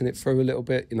forcing it through a little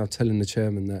bit, telling the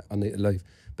chairman that I need to leave.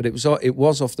 But it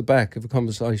was off the back of a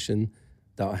conversation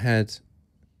that I had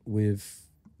with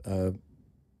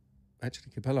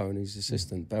actually Capello and his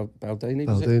assistant, Baldini.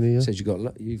 Baldini, He said, you've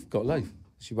got to leave.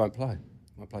 She won't play.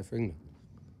 Won't play for England.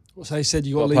 So he said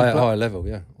you got to leave. Play at a higher level,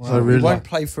 yeah. Wow. So really? You won't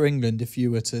play for England if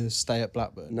you were to stay at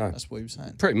Blackburn. No, that's what he was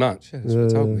saying. Pretty much, yeah. That's what he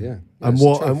told me, yeah. And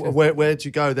where did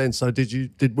you go then? So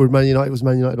was Man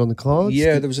United on the cards?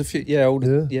 Yeah, there was a few. Yeah,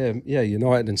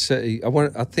 United and City.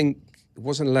 I think I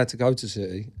wasn't allowed to go to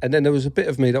City, and then there was a bit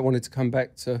of me that wanted to come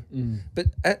back to. But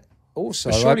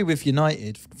also, surely with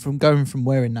United, from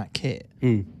wearing that kit,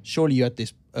 surely you had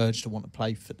this urge to want to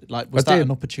play for. Like, was that an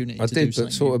opportunity? I did,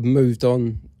 but sort of moved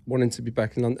on. Wanting to be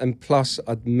back in London, and plus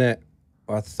I'd met,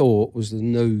 I thought was the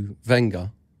new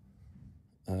Wenger,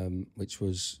 which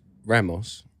was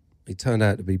Ramos. He turned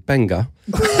out to be Benga,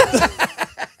 no,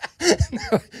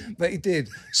 but he did.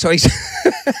 So he's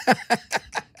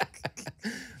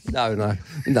no.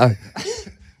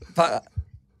 But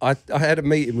I had a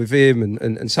meeting with him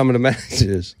and some of the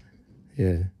managers.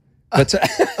 Yeah. But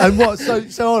and what? So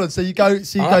hold on. So you go to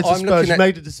Spurs. You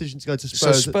made a decision to go to Spurs.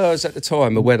 So Spurs at the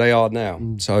time are where they are now.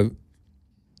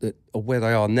 Or where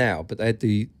they are now. But they had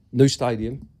the new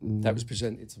stadium that was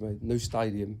presented to me. New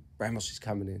stadium. Ramos is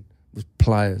coming in with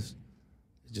players.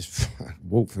 Just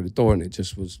walked through the door and it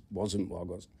just wasn't what I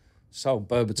sold.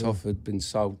 Berbatov had been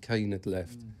sold. Keane had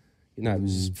left. You know, it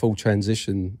was full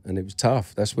transition, and it was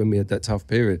tough. That's when we had that tough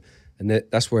period, and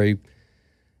that's where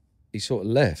he sort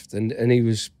of left, and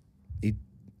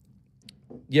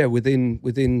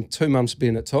within 2 months of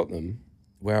being at Tottenham,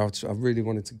 where I really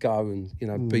wanted to go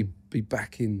and be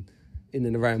back in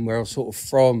and around where I was sort of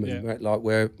from, and like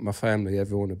where my family,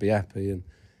 everyone would be happy,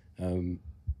 and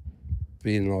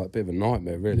being like a bit of a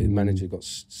nightmare really. The manager got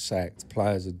sacked,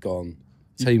 players had gone,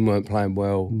 team weren't playing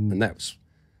well, and that was.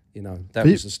 That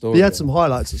was the story. He had some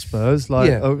highlights at Spurs. I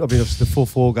mean, obviously the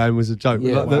 4-4 game was a joke.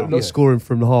 Not scoring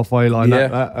from the halfway line.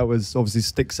 That was obviously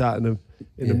sticks out in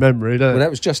the memory. Well, that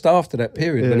was just after that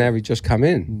period when Harry just come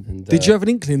in. And, did you have an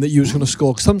inkling that you was going to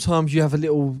score? 'Cause sometimes you have a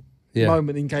little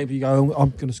moment in game where you go,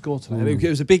 I'm going to score today. It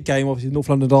was a big game, obviously, North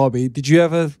London derby. Did you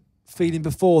have a feeling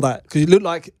before that? Because it looked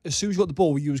like as soon as you got the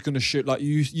ball, you was going to shoot. Like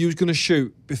you was going to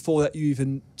shoot before that you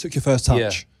even took your first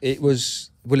touch. Yeah, it was.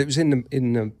 Well, it was in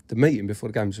the meeting before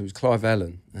the game. So it was Clive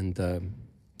Allen, and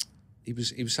he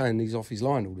was saying he's off his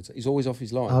line all the time. He's always off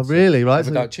his line. Oh, really? Right. Have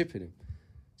a go at chipping him.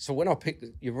 So when I picked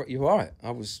it, you're right.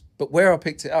 But where I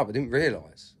picked it up, I didn't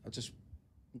realise. I just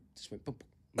went. Boom,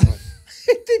 boom. Like,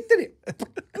 it did it.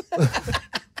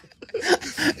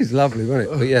 It's lovely,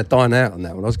 wasn't it? But yeah, dying out on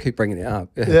that one. I was keep bringing it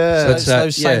up. Yeah, so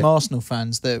those same Arsenal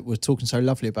fans that were talking so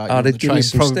lovely about you on the train.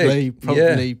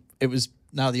 Probably it was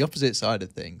now the opposite side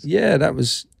of things. Yeah, that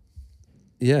was.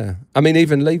 Yeah, I mean,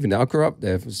 even leaving it, I grew up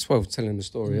there. I was 12, telling the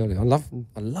story earlier. I loved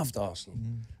Arsenal.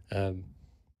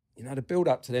 The build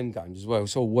up to them games as well.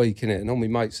 It's all week, innit? And all my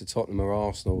mates at Tottenham are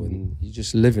Arsenal, and you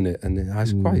just live in it. And it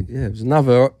was great. Yeah, it was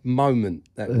another moment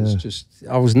that was just.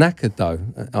 I was knackered though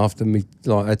after me.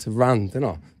 Like I had to run, didn't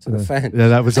I, to the fans? Yeah,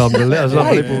 that was unbelievable. That was an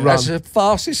unbelievable run. That's the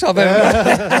fastest I've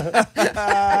ever.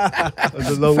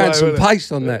 Found some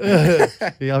pace on that. I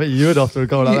think you would after a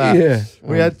goal like that. Yeah,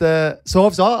 we had so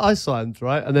obviously I signed,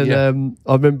 right, and then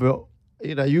I remember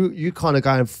you kind of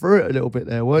going through it a little bit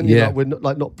there, weren't you? Like, we're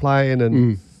not playing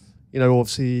and.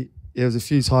 Obviously, there was a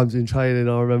few times in training.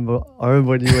 I remember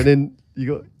when you went in,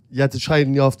 you had to train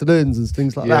in the afternoons and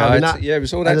things like that. I mean, it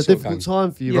was all that a difficult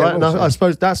time for you, right? And I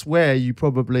suppose that's where you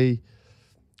probably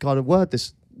kind of were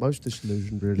most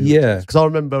disillusioned, really. Yeah. Because I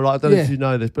remember, I don't know if you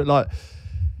know this, but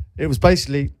it was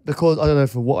basically because, I don't know,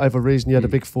 for whatever reason you had a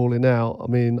big falling out. I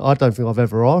mean, I don't think I've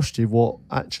ever asked you what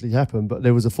actually happened, but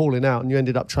there was a falling out and you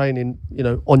ended up training,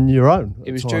 on your own.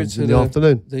 It was due to the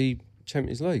afternoon. The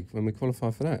Champions League when we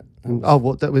qualified for that.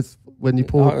 When you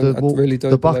poured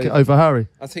the bucket over Harry?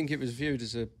 I think it was viewed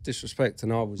as a disrespect,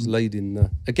 and I was leading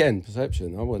again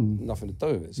perception. I wanted nothing to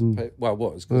do with it. Well, it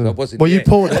was because I wasn't. Well, you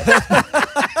poured it.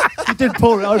 You did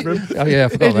pour it over him. Oh yeah, I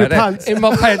forgot about that. In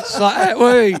my pants, like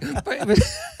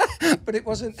that. But it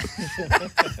wasn't.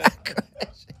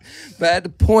 But at the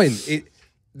point,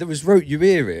 there was root. You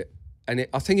hear it. And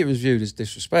I think it was viewed as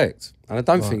disrespect. And I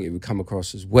don't think it would come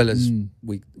across as well as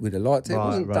we'd have liked it. It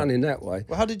wasn't done in that way.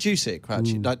 Well, how did you see it,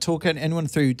 Crouchy? Like, anyone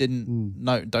through who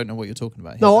don't know what you're talking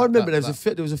about here? No, I remember there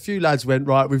was a few lads went,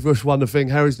 right, we've just won the thing,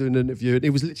 Harry's doing an interview, and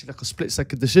it was literally like a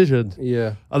split-second decision.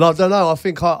 Yeah. And I don't know, I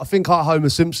think I Homer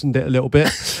Simpsoned it a little bit.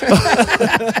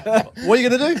 What are you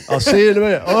going to do? I'll see you in a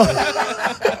minute.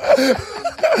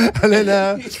 And then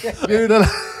who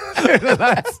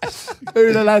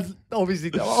the lads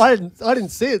obviously I didn't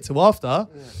see it till after,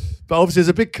 but obviously there's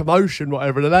a big commotion,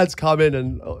 whatever, and the lads come in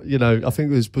and I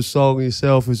think it was Bassong,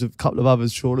 yourself, there was a couple of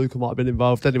others, sure Luca might have been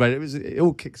involved. Anyway, it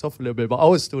all kicks off a little bit, but I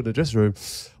was still in the dressing room.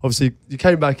 Obviously you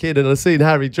came back in and I seen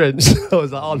Harry drenched. I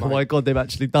was like, oh my God, they've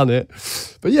actually done it.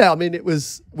 But yeah, I mean,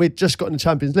 we'd just got in the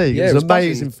Champions League. It was an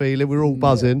amazing feeling, we were all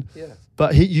buzzing. Yeah.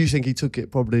 But you think he took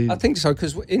it probably? I think so,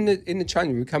 because in the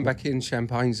training we come back in,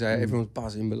 champagne's out, everyone's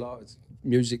buzzing, with lights,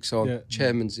 music's on,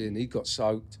 chairman's in, he got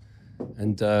soaked,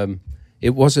 and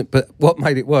it wasn't. But what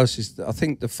made it worse is that I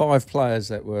think the 5 players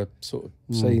that were sort of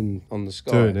seen on the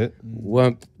sky doing it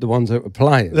weren't the ones that were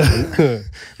playing,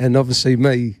 and obviously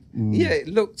me. Yeah,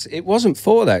 it wasn't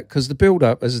for that, because the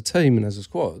build-up as a team and as a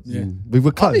squad, we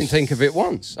were close. I didn't think of it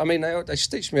once. I mean, they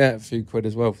stitched me out a few quid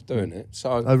as well for doing it.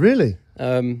 So, oh really?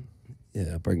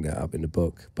 Yeah, I bring that up in the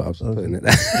book, but I was putting it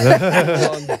there.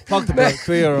 Plug the book,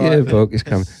 we're all right. Yeah, book is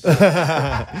coming.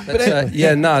 But,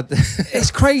 it's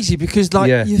crazy because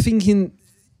you're thinking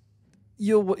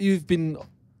you've been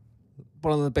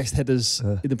one of the best headers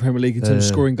in the Premier League in terms of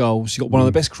scoring goals. You've got one of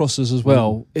the best crossers as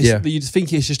well. You'd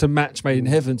think it's just a match made in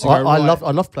heaven. I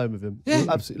love playing with him. Yeah,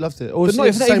 absolutely loved it. But not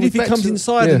even if he comes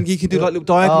inside and you can do like little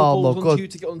diagonal balls onto you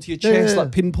to get onto your chest,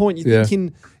 like pinpoint. You're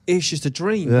thinking it's just a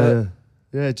dream.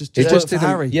 Yeah, it just didn't.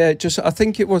 Harry. Yeah, I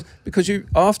think it was because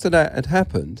after that had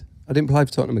happened, I didn't play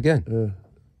for Tottenham again.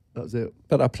 That was it.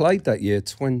 But I played that year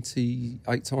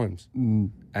 28 times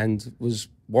and was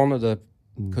one of the,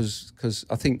 because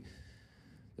I think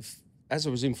as I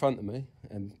was in front of me,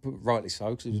 and rightly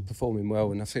so, because he was performing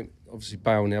well, and I think obviously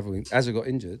Bale and the other wing, as I got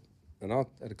injured, and I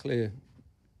had a clear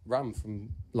run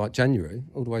from like January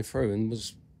all the way through, and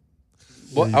was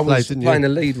I was playing a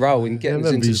lead role in getting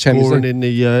us into the Champions League. In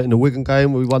the Wigan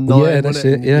game where we won 9. Yeah, that's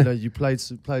it. And, you played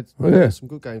some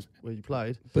good games where you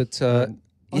played, but I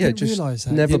didn't realise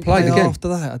that. Never played again. After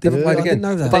that, I didn't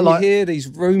know that. But you hear these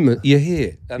rumours,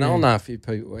 and I know a few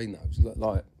people he knows,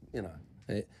 like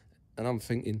and I'm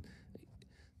thinking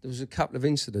there was a couple of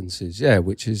incidences,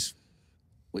 which is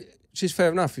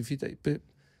fair enough if you do, but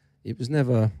it was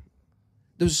never.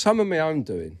 There was some of my own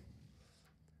doing,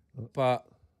 but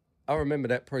I remember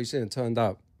that pre-season turned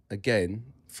up again,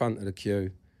 front of the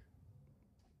queue,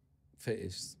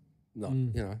 fittest,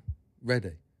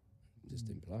 ready. Just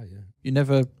didn't play.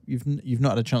 Yeah. You've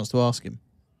not had a chance to ask him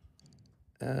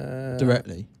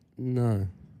directly. No.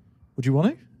 Would you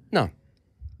want to? No.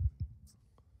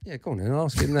 Yeah, go on then.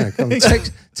 Ask him now. Come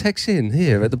text in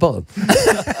here at the bottom.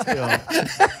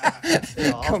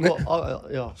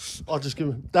 I'll just give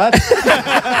him Dad.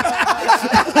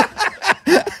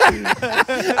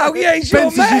 Oh yeah, he's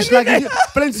your man.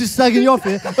 Ben's is slagging you off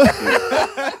here.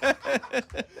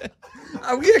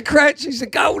 Oh yeah, Crouchy's the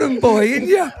golden boy, isn't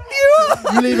you?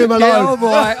 You leave him alone.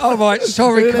 Yeah, all right.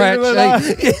 Sorry,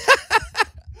 Crouchy.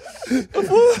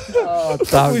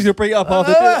 I was going to bring it up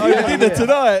after dinner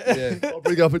tonight. Yeah. I'll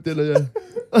bring it up at dinner,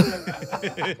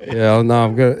 Yeah, no,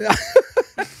 I'm good.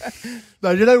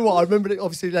 No, you know what? I remember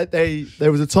obviously that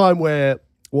there was a time where,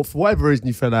 for whatever reason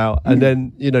you fell out, and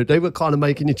then they were kind of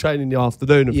making you train in the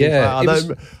afternoon. And I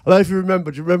don't know if you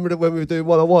remember. Do you remember when we were doing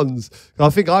one-on-ones? I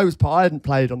think I hadn't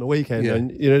played on the weekend,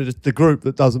 and the group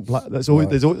that doesn't play. That's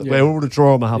always where all the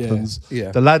drama happens.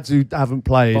 Yeah. The lads who haven't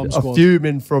played are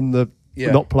fuming from the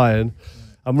not playing.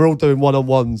 And we're all doing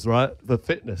one-on-ones, right, for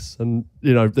fitness. And,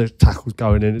 there's tackles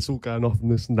going in. It's all going off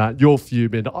and this and that. You're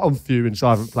fuming. I'm fuming, so I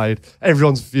haven't played.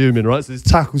 Everyone's fuming, right? So there's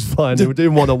tackles flying. We're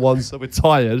doing one-on-ones, so we're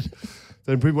tired.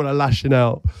 Then people are lashing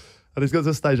out. And it's got to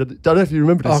a stage. I don't know if you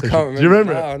remember this. I can't remember. Do you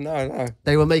remember it? No.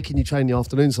 They were making you train in the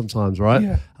afternoon sometimes, right?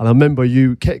 Yeah. And I remember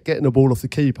you kept getting the ball off the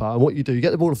keeper. And what you do, you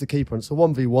get the ball off the keeper, and it's a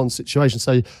 1v1 situation.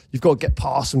 So you've got to get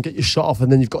past them, get your shot off,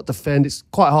 and then you've got to defend. It's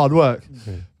quite hard work.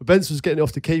 Mm-hmm. But Benson was getting it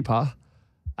off the keeper.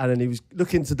 And then he was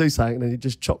looking to do something, and then he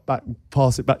just chopped back and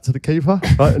passed it back to the keeper,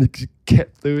 right? And he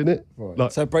kept doing it.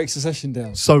 Right. So it breaks the session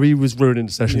down. So he was ruining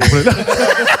the session.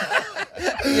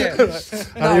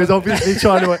 And he was obviously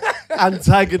trying to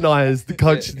antagonise the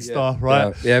coaching staff,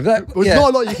 right? Yeah. There's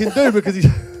not a lot you can do because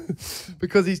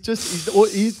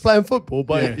he's playing football,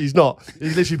 but he's not.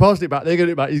 He's literally passing it back. They're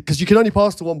getting it back because you can only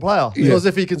pass to one player. It's not as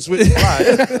if he can switch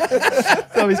players.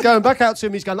 So he's going back out to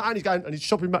him. He's going and he's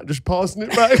chopping back, just passing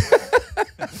it back.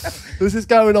 This is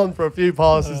going on for a few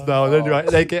passes now, and then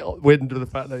they get wind of the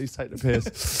fact that he's taking the piss.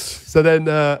 So then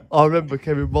I remember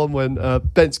Kevin Bond when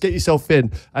Bence, get yourself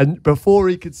in, and before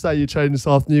he could say you're training this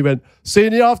afternoon, you went, see you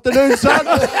in the afternoon, son.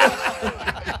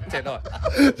 Did I?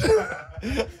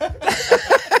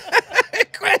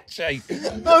 Crouchy.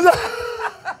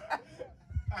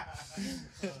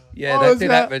 Yeah, that did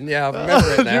happen. Yeah, I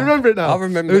remember it now. Do you remember it now? I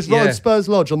remember it. Was not on Spurs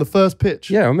Lodge on the first pitch.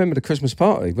 Yeah, I remember the Christmas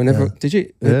party. Whenever did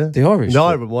you? The Irish. The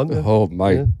Ireland one. Yeah. Oh,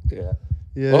 mate.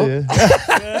 Yeah.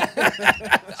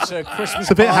 So Christmas.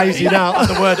 It's a bit hazy now on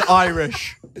the word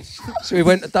Irish. So we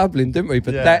went to Dublin, didn't we?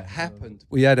 But that happened.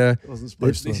 We had a. It wasn't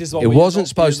supposed to. It wasn't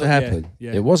supposed to happen.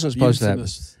 It wasn't supposed to happen.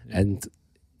 And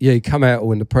he come out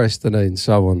all in the press, didn't he, and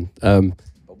so on.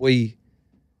 But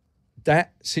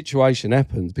that situation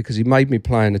happened because he made me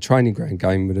play in a training ground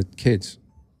game with the kids.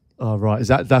 Oh, right.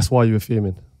 That's why you were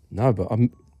fuming? No, but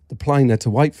the plane had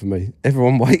to wait for me.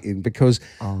 Everyone waiting because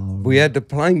we had the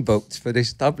plane booked for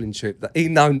this Dublin trip that he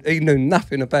knew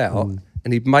nothing about,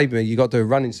 and he'd made me. You got to do a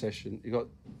running session.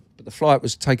 But the flight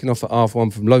was taken off at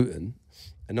 1:30 from Luton,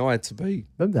 and I had to be.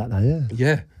 Remember that now?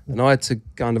 Yeah, and I had to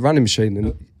go on the running machine,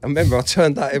 and I remember I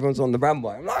turned out. Everyone's on the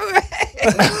runway. I'm like.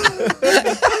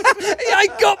 He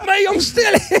ain't got me. I'm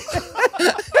still here.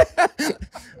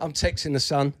 I'm texting the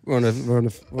son. We're on a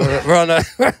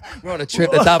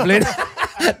trip to Dublin.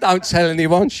 Don't tell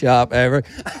anyone. Shut up, Eric.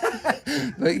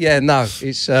 But yeah, no,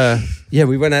 it's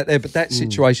we went out there, but that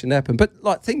situation happened. But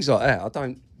like things like that, I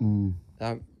don't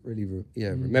really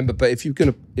remember. But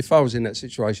if I was in that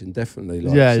situation, definitely.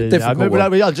 Like, I remember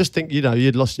that. I just think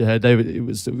you'd lost your head, David. It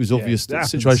was obvious that the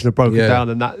situation had broken down,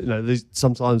 and that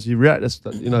sometimes you react.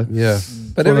 Yeah,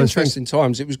 but there were interesting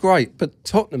times. It was great, but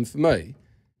Tottenham for me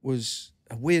was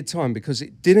a weird time because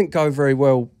it didn't go very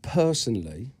well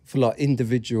personally for like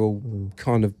individual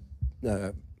kind of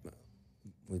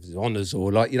honours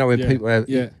or like, you know, when people have,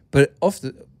 but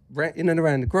often in and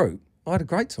around the group, I had a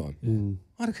great time.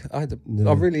 I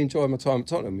really enjoyed my time at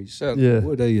Tottenham. Yourself,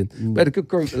 Woody, and we had a good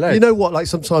group of lads. You know what? Like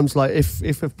sometimes, like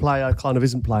if a player kind of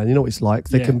isn't playing, you know what it's like.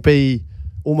 There can be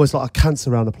almost like a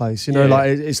cancer around the place. You know,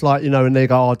 like it's like, you know, and they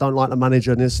go, "Oh, I don't like the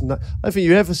manager and this and that." I don't think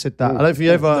you ever said that. I don't think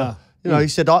you ever. You know, he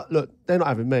said, "Look, they're not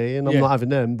having me, and I'm not having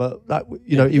them." But that,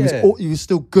 you know, he was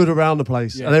still good around the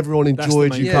place, and everyone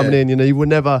enjoyed you coming in. You know, you were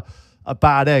never a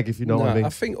bad egg, if you know what I mean. I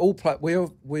think all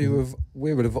we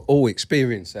would have all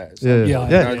experienced that.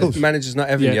 Of course. Managers not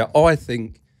having you. I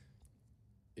think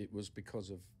it was because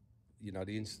of, you know,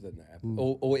 the incident that happened,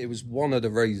 or it was one of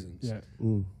the reasons.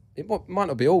 It might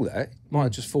not be all that. He might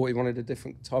have just thought he wanted a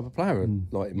different type of player, and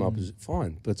like him up is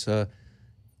fine. But I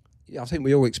think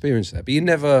we all experienced that. But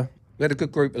we had a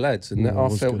good group of lads, and I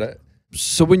felt that.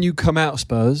 So when you come out of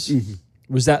Spurs,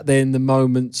 was that then the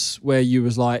moments where you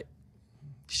was like,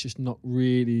 it's just not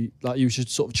really, like you were just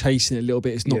sort of chasing it a little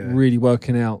bit, it's not really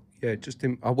working out? Yeah,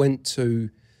 I went to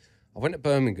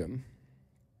Birmingham.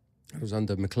 I was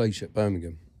under McLeish at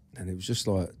Birmingham, and it was just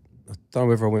like, I don't know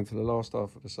whether I went for the last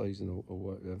half of the season or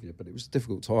whatever, but it was a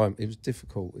difficult time. It was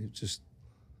difficult. It just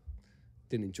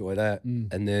didn't enjoy that.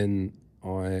 And then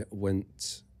I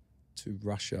went to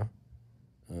Russia,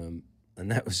 and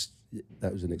that was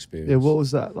an experience. Yeah, what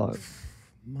was that like,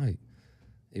 mate?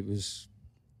 It was.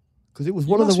 Because it was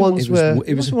one of the ones where...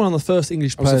 It was one of the first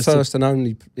English players. I was the first and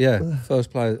only,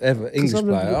 first player ever, English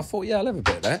player. I thought, I'll have a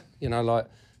bit of that. You know, like,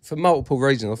 for multiple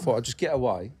reasons, I thought I'd just get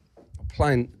away.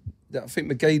 Playing, I think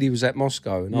McGeady was at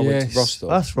Moscow and I went to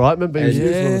Rostov. That's right, I remember he was one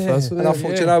of the first. And I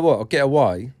thought, you know what, I'll get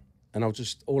away and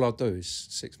all I'll do is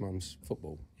 6 months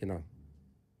football, you know,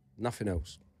 nothing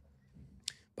else.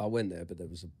 But I went there, but there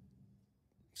was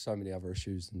so many other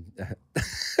issues. And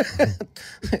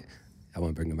I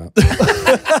won't bring them up.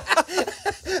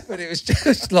 But it was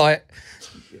just like,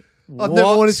 I've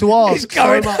never wanted to ask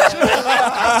so much.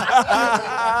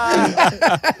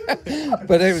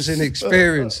 But it was an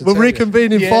experience. We'll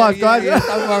reconvene in 5, guys. Yeah,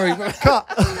 don't worry. Cut.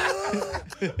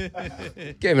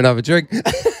 Get him another drink.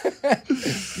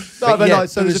 So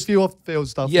there's a few off-field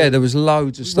stuff. Yeah, there was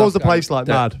loads of stuff. What was the place like?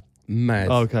 Mad?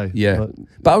 Oh, okay. Yeah. Right.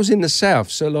 But I was in the south,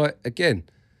 so like, again,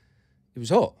 it was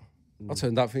hot. I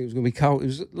turned up thinking it was going to be cold. It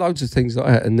was loads of things like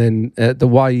that. And then the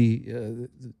way,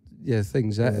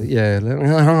 things that,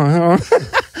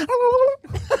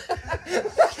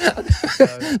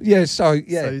 So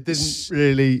you didn't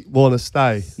really want to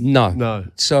stay? No.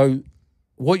 So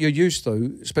what you're used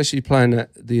to, especially playing at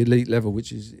the elite level,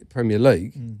 which is Premier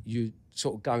League, you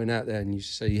sort of going out there and you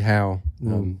see how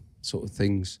sort of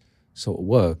things sort of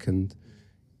work. And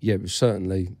yeah, it was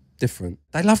certainly different.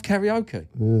 They love karaoke.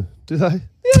 Yeah. Do they?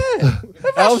 Yeah.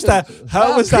 How was that?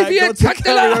 How was that? Got to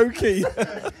karaoke.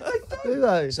 Do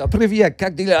they? So, привет,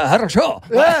 как дела? Хорошо.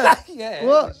 Yeah.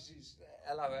 What?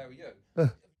 Hello, how are you?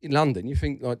 In London, you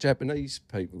think like Japanese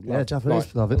people.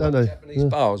 Japanese love it, don't they? Japanese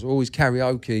bars are always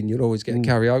karaoke and you'll always get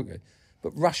karaoke.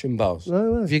 But Russian bars,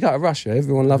 if you go to Russia,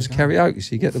 everyone loves karaoke,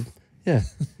 so you get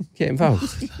get involved.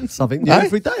 Something new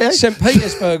every day, eh? St.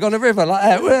 Petersburg on the river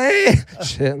like that.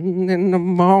 Sitting in the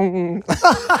morning.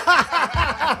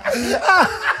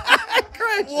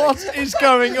 What is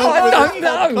going on? I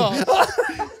don't know.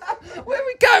 Where are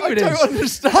we going with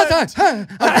this? I don't understand.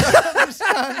 I don't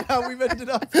understand how we've ended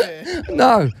up here.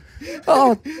 No.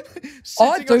 Oh,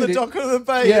 Sitting on the dock of the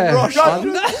bay in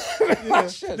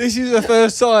Russia. This is the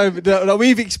first time that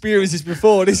we've experienced this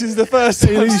before. This is the first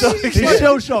time. He's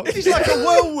shell shocked. It's like a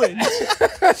whirlwind.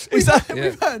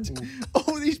 We've had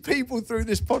all these people through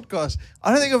this podcast.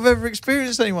 I don't think I've ever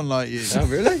experienced anyone like you. Oh,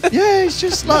 really? Yeah, it's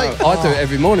just like... I do it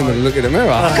every morning when I look in the mirror.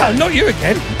 Okay, not you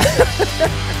again.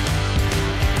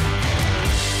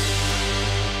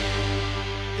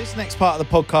 This next part of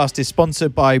the podcast is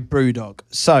sponsored by Brewdog.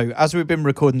 So, as we've been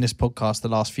recording this podcast the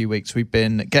last few weeks, we've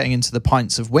been getting into the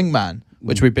pints of Wingman,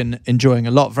 which we've been enjoying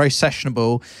a lot, very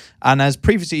sessionable. And as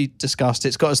previously discussed,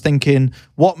 it's got us thinking,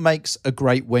 what makes a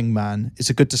great wingman? It's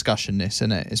a good discussion, this,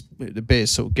 isn't it? The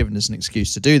beer's sort of giving us an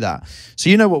excuse to do that. So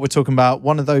you know what we're talking about,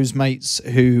 one of those mates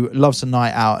who loves a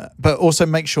night out, but also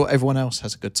makes sure everyone else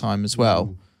has a good time as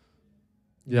well.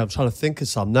 Yeah, I'm trying to think of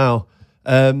some now.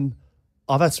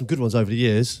 I've had some good ones over the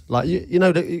years. Like, you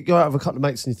know, you go out with a couple of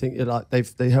mates and you think like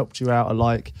they helped you out, or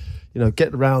like, you know,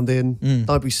 get the round in.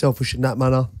 Don't be selfish in that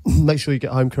manner. Make sure you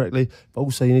get home correctly. But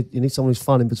also, you need someone who's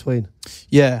fun in between.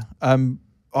 Yeah.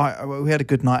 we had a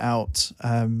good night out.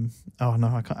 Oh no,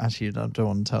 I can't actually. I don't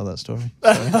want to tell that story.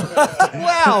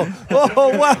 Wow!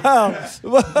 Oh wow!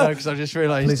 No, because I just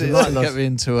realised it get me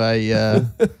into a.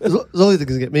 As long as it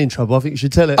doesn't get me in trouble, I think you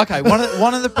should tell it. Okay, one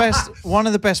of the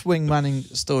best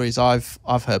wingmanning stories I've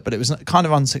heard, but it was kind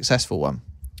of unsuccessful one,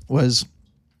 was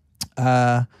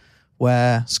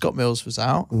where Scott Mills was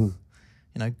out. You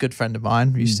know, good friend of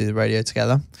mine. We used to do the radio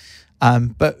together.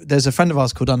 But there's a friend of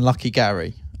ours called Unlucky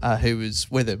Gary who was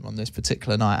with him on this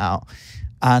particular night out.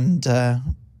 And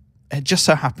it just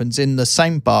so happens in the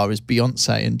same bar as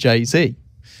Beyonce and Jay-Z.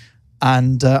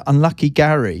 And Unlucky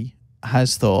Gary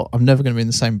has thought, I'm never going to be in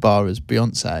the same bar as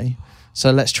Beyonce, so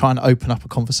let's try and open up a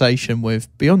conversation with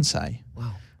Beyonce.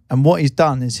 Wow. And what he's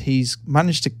done is he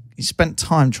spent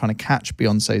time trying to catch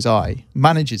Beyonce's eye,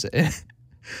 manages it,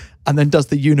 and then does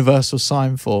the universal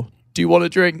sign for, do you want a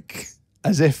drink?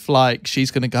 As if like she's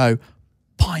going to go,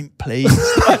 pint please.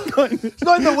 It's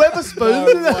not in the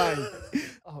Weatherspoon. No.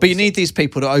 But you need these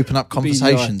people to open up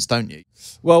conversations, don't you?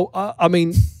 Well, I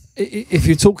mean, if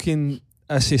you're talking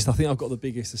assist, I think I've got the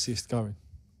biggest assist going.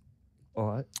 All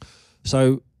right.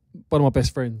 So, one of my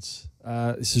best friends,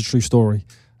 this is a true story.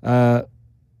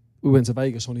 We went to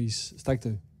Vegas on his stag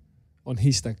do.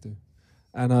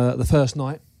 And the first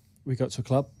night, we got to a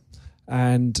club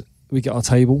and we get our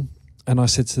table. And I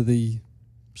said to the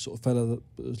sort of fella that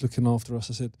was looking after us,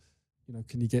 I said, you know,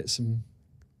 can you get some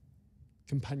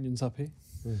companions up here?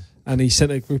 Yeah. And he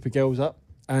sent a group of girls up.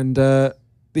 And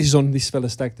this is on this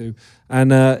fella's stag do.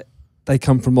 And they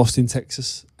come from Austin,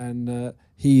 Texas. And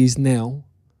he is now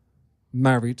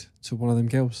married to one of them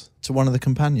girls. To one of the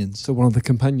companions? To one of the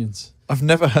companions. I've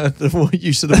never heard the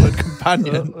use of the word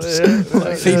companion.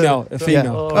 A female.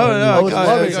 Yeah.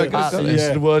 I use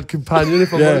the word companion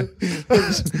if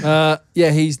I'm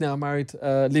he's now married,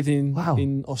 living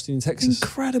in Austin, Texas.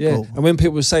 Incredible. Yeah. And when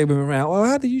people say when we're out, well,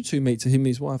 how did you two meet? To him and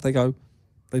his wife, they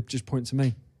just point to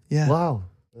me. Yeah. Wow.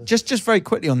 Just very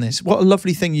quickly on this, what a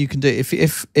lovely thing you can do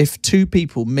if two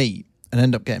people meet and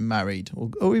end up getting married,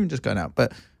 or even just going out,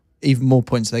 but even more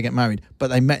points they get married, but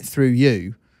they met through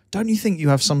you. Don't you think you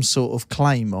have some sort of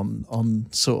claim on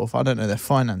sort of, I don't know, their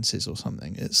finances or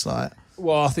something? It's like...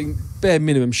 Well, I think bare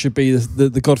minimum should be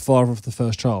the godfather of the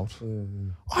first child.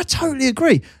 I totally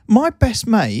agree. My best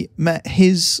mate met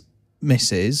his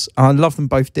missus. I love them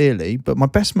both dearly, but my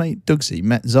best mate, Dougsy,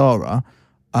 met Zara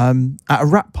at a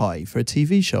rap party for a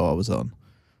TV show I was on.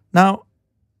 Now,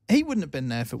 he wouldn't have been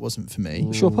there if it wasn't for me.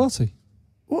 It's your party.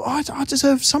 Well, I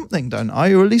deserve something, don't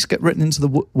I? Or at least get written into the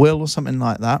will or something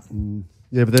like that.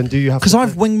 Yeah, but then do you have to... Because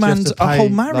I've wingmanned a whole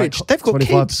marriage. Like they've got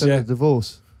 25% kids. Of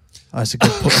divorce. Oh, that's a good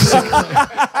point.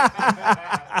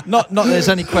 Not there's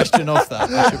any question of that.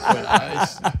 I should point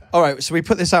out. All right, so we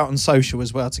put this out on social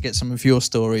as well to get some of your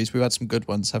stories. We've had some good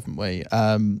ones, haven't we?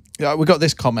 We got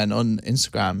this comment on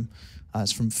Instagram.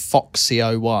 It's from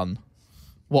Foxy01.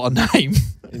 What a name.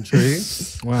 Intriguing.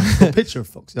 Wow. A picture of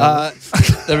Foxy.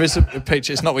 There is a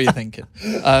picture. It's not what you're thinking.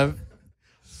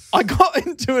 I got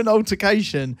into an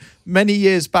altercation many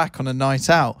years back on a night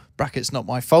out. Brackets not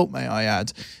my fault, may I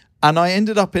add. And I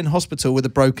ended up in hospital with a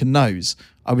broken nose.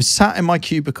 I was sat in my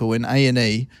cubicle in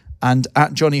A&E and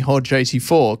at Johnny Hodge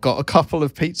 84 got a couple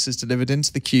of pizzas delivered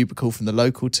into the cubicle from the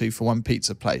local 2-for-1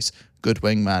 pizza place. Good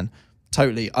wingman.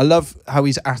 Totally. I love how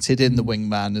he's atted in the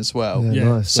wingman as well. Yeah.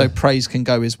 Nice, so praise can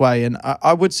go his way. And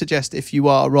I would suggest if you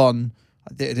are on,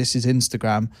 this is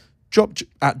Instagram, drop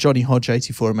at Johnny Hodge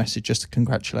 84 a message just to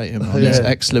congratulate him on his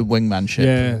excellent wingmanship.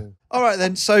 Yeah. All right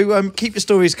then. So keep your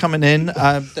stories coming in.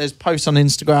 There's posts on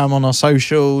Instagram, on our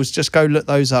socials. Just go look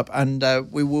those up, and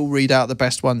we will read out the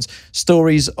best ones.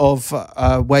 Stories of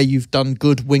where you've done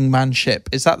good wingmanship.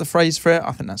 Is that the phrase for it?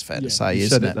 I think that's fair to say,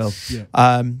 isn't it?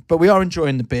 Yeah. But we are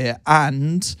enjoying the beer,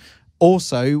 and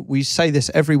also we say this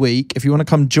every week. If you want to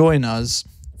come join us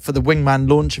for the Wingman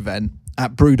launch event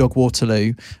at Brewdog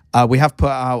Waterloo, we have put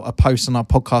out a post on our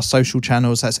podcast social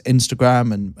channels. That's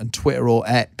Instagram and Twitter or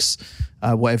X,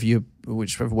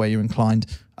 whichever way you're inclined,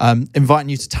 inviting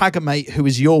you to tag a mate who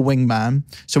is your wingman.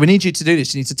 So we need you to do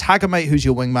this. You need to tag a mate who's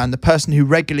your wingman, the person who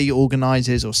regularly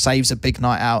organises or saves a big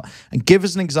night out, and give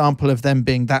us an example of them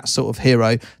being that sort of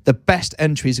hero. The best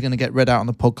entries are going to get read out on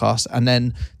the podcast, and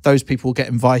then those people will get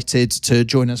invited to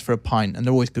join us for a pint, and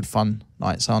they're always good fun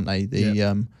nights, aren't they?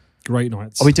 Great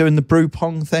nights. Are we doing the brew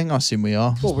pong thing? I assume we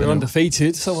are. Well, we're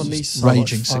undefeated. Someone needs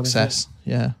raging success.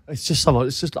 Yeah. It's just I don't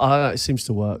know, it seems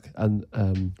to work, and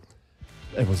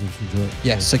everyone seems to enjoy it.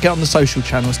 Yeah, so get on the social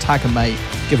channels, tag a mate,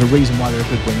 give a reason why they're a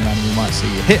good wingman, and we might see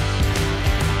you hit.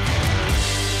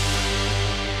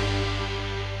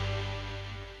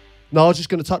 No, I was just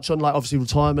going to touch on, like, obviously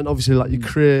retirement. Obviously, like, your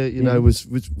career, you know, was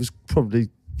probably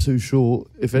too short,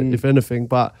 if anything.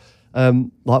 But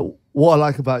like what I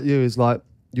like about you is like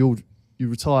you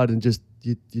retired and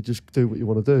you just do what you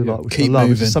want to do, like which keep I love,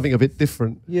 moving. which is something a bit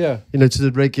different. Yeah, you know, to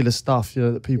the regular stuff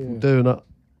that people do, and I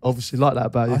obviously like that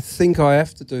about you. I think I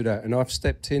have to do that, and I've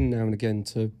stepped in now and again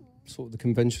to sort of the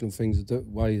conventional things the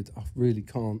way I really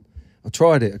can't. I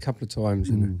tried it a couple of times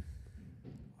and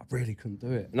I really couldn't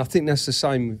do it. And I think that's the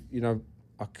same. You know,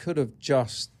 I could have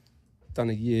just done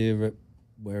a year at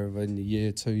wherever in the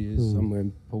year, 2 years somewhere,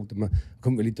 and pulled them. I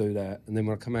couldn't really do that. And then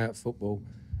when I come out of football,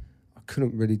 I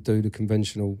couldn't really do the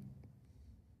conventional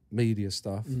media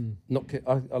stuff.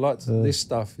 I like this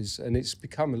stuff and it's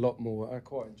become a lot more. I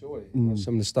quite enjoy it. You know,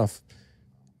 some of the stuff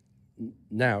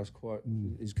now is quite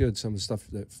is good. Some of the stuff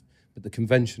but the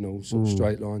conventional sort of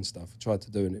straight line stuff I tried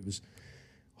to do, and it was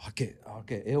I get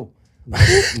ill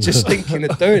just thinking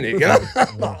of doing it. You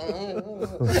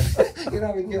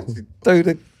know, you have to do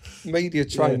the media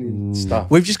training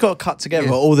stuff. We've just got to cut together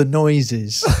all the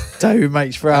noises David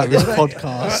makes throughout this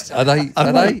podcast. Are they?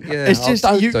 Yeah. It's just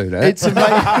don't do that. It's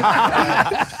amazing.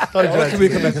 I reckon we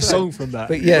can make a song from that.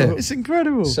 But yeah, it's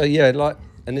incredible. So yeah, like,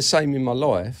 and the same in my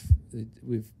life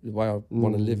with the way I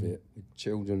want to live it, with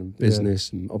children and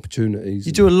business and opportunities.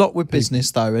 You do a lot with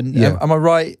business though, and am I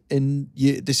right in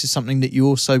this is something that you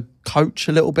also coach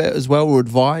a little bit as well, or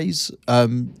advise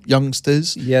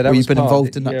youngsters? Yeah, you've been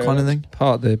involved in that kind of thing.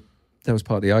 That was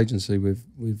part of the agency with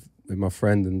my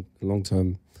friend and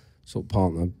long-term sort of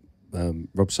partner,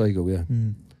 Rob Siegel. Yeah.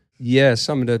 Yeah,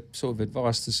 some of the sort of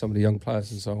advice to some of the young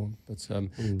players and so on. But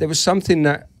there was something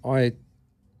that I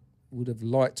would have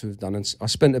liked to have done, and I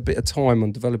spent a bit of time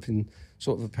on developing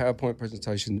sort of a PowerPoint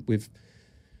presentation with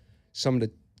some of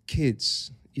the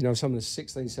kids, you know, some of the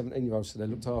 16, 17-year-olds, so they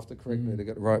looked after correctly, they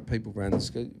got the right people around us.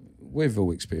 We've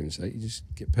all experienced that. You just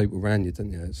get people around you,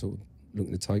 don't you? It's sort of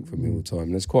looking to take from you all the time.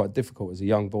 And it's quite difficult as a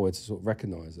young boy to sort of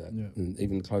recognise that. Yeah. And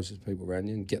even the closest people around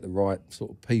you, and get the right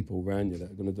sort of people around you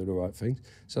that are going to do the right things.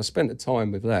 So I spent the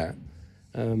time with that.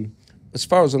 As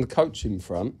far as on the coaching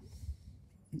front,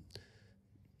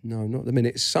 no, not at the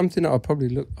minute. It's something that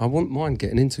I wouldn't mind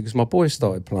getting into, because my boys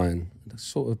started playing. I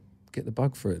sort of get the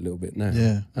bug for it a little bit now.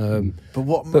 Yeah.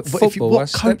 But football,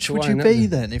 what coach would you be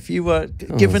then if you were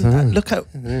given? Look at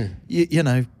you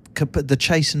know, the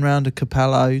chasing round of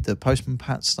Capello, the Postman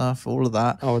Pat stuff, all of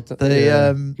that. We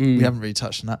haven't really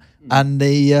touched on that, and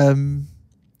the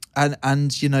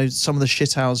and you know, some of the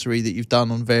shithousery that you've done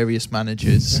on various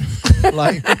managers.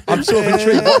 Like, I'm sort of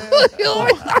intrigued.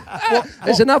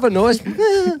 There's another noise.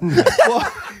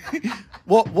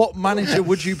 What manager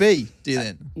would you be, do you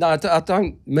think? No, I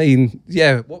don't mean,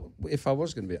 what if I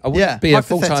was going to be? I wouldn't be a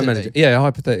full-time manager. Yeah,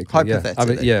 hypothetically.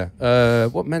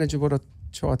 What manager would I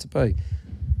try to be?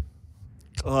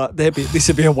 This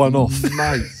would be a one-off.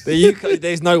 Mate.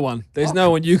 There's no one. There's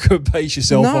no one you could base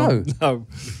yourself on.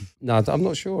 No, I'm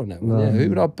not sure on that one. No. Yeah, who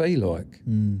would I be like?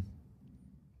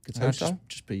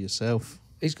 Just be yourself.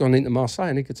 He's gone into Marseille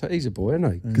and he's a boy,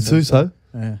 isn't he? Gattuso?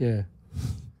 Yeah.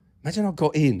 Imagine I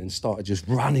got in and started just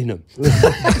running them.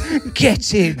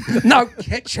 Get in! No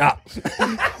ketchup!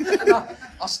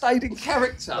 I stayed in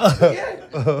character.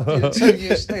 2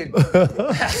 years then. Do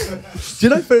you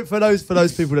know, for those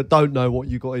people that don't know what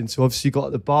you got into, obviously you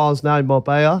got the bars now in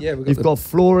Marbella. Yeah, you've got a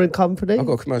flooring company. I've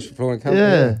got a commercial flooring company.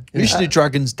 Yeah. You should do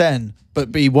Dragon's Den,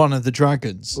 but be one of the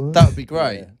dragons. That would be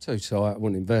great. Yeah. Too tight, I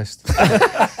wouldn't invest.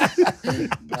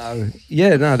 How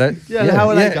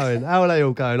are they going? How are they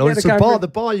all going?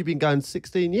 The bar you've been going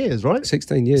 16 years, right?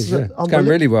 16 years, yeah. It's going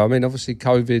really well. I mean, obviously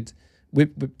COVID,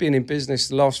 we've been in business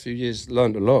the last few years,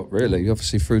 learned a lot, really.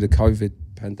 Obviously through the COVID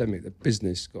pandemic, the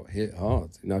business got hit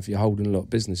hard. You know, if you're holding a lot of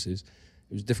businesses,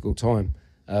 it was a difficult time,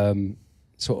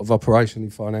 sort of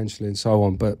operationally, financially and so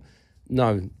on. But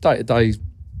no, day-to-day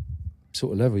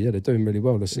sort of level, they're doing really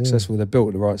well. They're successful. They're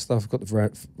built the right stuff, got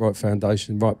the right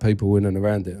foundation, right people in and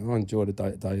around it. And I enjoy the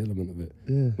day-to-day element of it.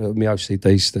 Yeah. My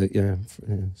OCD,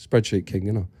 spreadsheet king,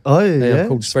 you know. Oh, yeah. I'm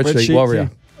called spreadsheet warrior.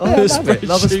 Oh, I love it.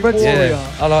 Love a spreadsheet warrior.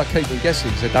 Yeah. I like keeping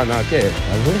guessing because I don't know how to get it.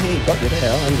 I got you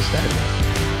there, I understand that.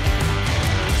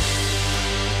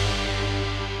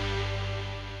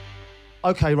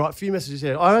 Okay, right, a few messages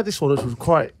here. I heard this one which was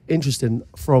quite interesting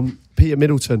from Peter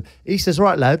Middleton. He says,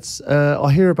 right, lads,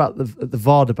 I hear about the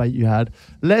VAR debate you had.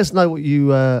 Let us know what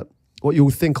you all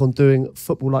think on doing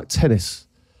football like tennis.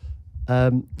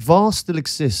 VAR still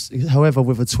exists, however,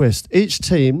 with a twist. Each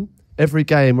team, every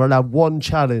game, are allowed one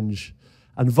challenge,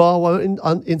 and VAR won't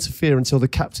interfere until the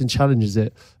captain challenges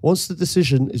it. Once the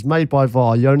decision is made by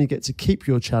VAR, you only get to keep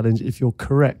your challenge if you're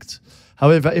correct.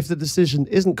 However, if the decision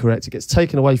isn't correct, it gets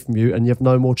taken away from you and you have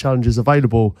no more challenges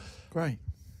available. Great.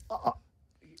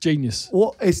 Genius.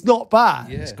 What? It's not bad.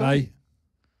 Yeah. It's great.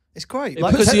 It's great.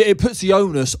 It puts the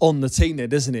onus on the team there,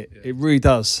 doesn't it? It really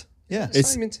does. Yeah.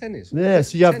 Same in tennis. Yeah,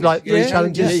 so you have like 3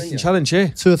 challenges. Yeah, you can challenge,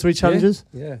 2 or 3 challenges.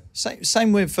 Yeah.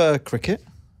 Same with cricket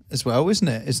as well, isn't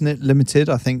it? Isn't it limited?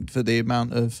 I think for the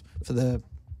amount of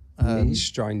He's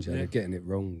strange at getting it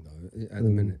wrong though at the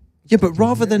minute. Yeah, but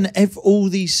rather than all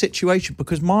these situations,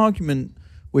 because my argument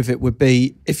with it would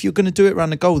be, if you're going to do it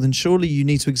around the goal, then surely you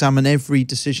need to examine every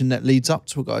decision that leads up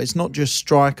to a goal. It's not just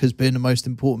strikers being the most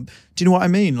important. Do you know what I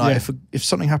mean? Like if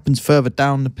something happens further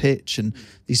down the pitch and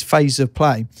these phases of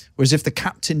play, whereas if the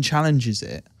captain challenges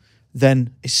it,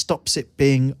 then it stops it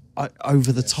being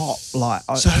over the top.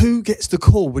 So who gets the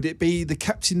call? Would it be the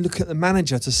captain look at the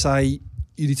manager to say,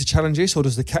 you need to challenge this, or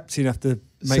does the captain have to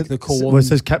make the call? Well, it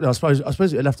says captain. I suppose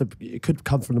it could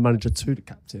come from the manager to the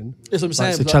captain. That's what I'm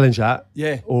saying. To challenge that.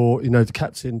 Yeah. Or the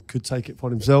captain could take it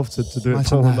upon himself to do it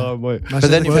for him.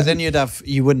 But then you'd have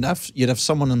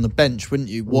someone on the bench, wouldn't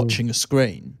you, watching a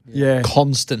screen? Yeah.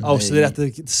 Constantly. Oh, so they'd have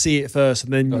to see it first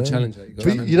and then challenge it.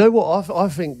 But you know what? I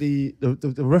think the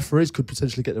referees could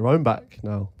potentially get their own back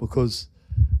now, because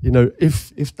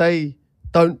if they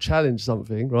don't challenge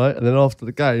something, right, and then after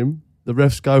the game the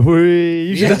refs go,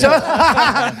 you should have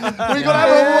we got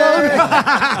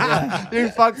that one. You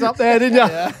fucked up there, didn't you?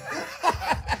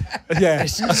 Yeah.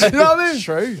 You know what I mean?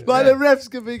 True. Like the refs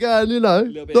could be going, not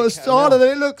as harder than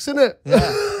it looks, innit?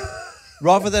 Yeah.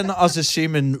 Rather than us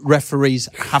assuming referees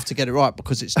have to get it right,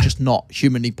 because it's just not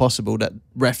humanly possible that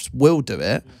refs will do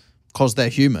it because they're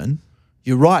human.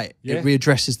 You're right. Yeah. It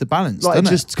readdresses the balance. Like, it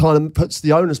just kind of puts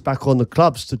the onus back on the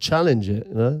clubs to challenge it,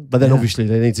 But then obviously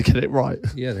they need to get it right.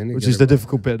 Yeah, they need which is the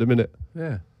difficult bit at the minute.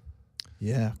 Yeah.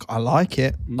 Yeah, I like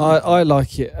it. I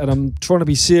like it, and I'm trying to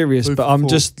be serious, but I'm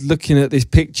just looking at this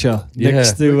picture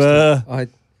next to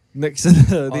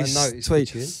this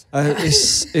tweet.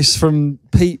 It's from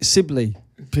Pete Sibley.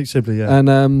 Pete Sibley, yeah.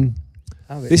 And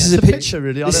this is a picture.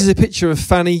 Really, this is a picture of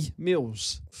Fanny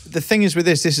Mills. The thing is with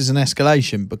this is an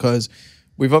escalation, because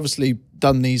we've obviously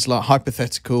done these like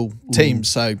hypothetical teams,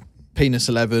 so penis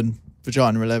 11,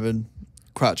 vagina 11,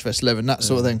 crouch vest 11, that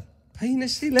sort of thing.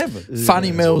 Penis 11.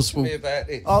 Fanny Mills will.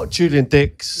 Oh, Julian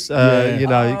Dix. Shane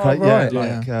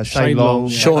Long,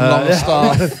 Sean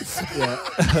Longstaff.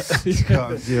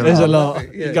 There's a lot.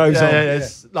 It goes on.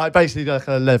 It's like basically like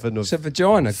an 11 of. It's a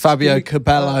vagina. Fabio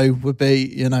Cabello would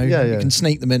be, you can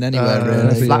sneak them in anywhere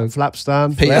really.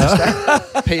 Flapstan.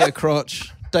 Peter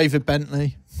Crouch, David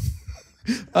Bentley.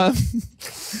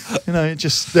 It's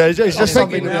just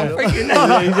something.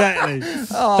 Exactly.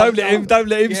 Don't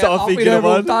let him start thinking of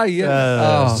one.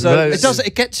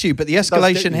 It gets you, but the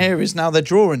escalation here is now they're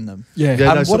drawing them.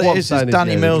 Yeah. And what it is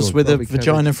Danny Mills with a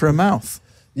vagina for a mouth.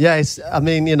 Yeah, it's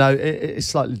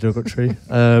slightly derogatory.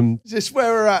 Is this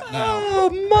where we're at now? Oh,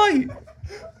 mate.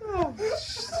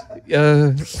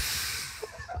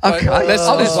 Okay,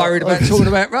 I was worried about talking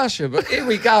about Russia, but here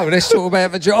we go. Let's talk about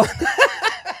vagina.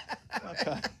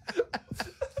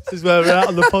 This is where we're at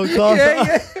on the podcast.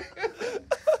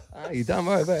 Yeah. You don't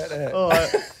worry about that. All right.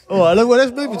 Well,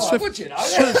 let's move it swiftly.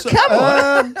 Come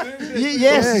on.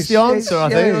 Yes, it's the answer, I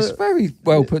think. It's very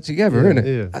well put together, isn't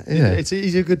it? Yeah.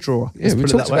 He's a good drawer. Yeah, we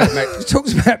talked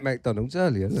about McDonald's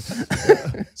earlier.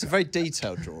 It's a very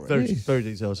detailed drawing. Very, very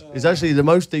detailed. It's actually the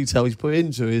most detail he's put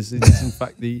into is in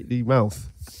fact the mouth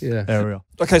area.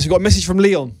 Okay, so we've got a message from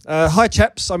Leon. Hi,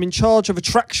 chaps. I'm in charge of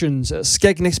attractions at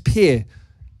Skegness Pier.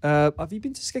 Have you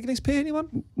been to Skegness Pier,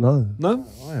 anyone? No?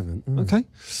 I haven't. Okay.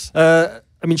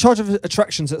 I'm in charge of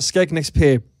attractions at Skegness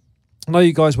Pier. I know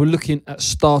you guys were looking at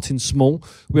starting small.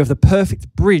 We have the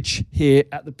perfect bridge here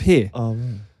at the pier. Oh,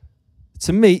 man.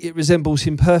 To me, it resembles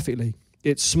him perfectly.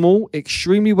 It's small,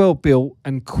 extremely well built,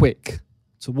 and quick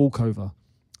to walk over.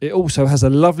 It also has a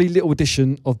lovely little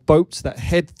addition of boats that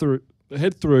head through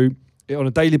it on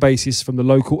a daily basis from the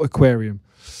local aquarium.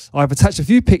 I've attached a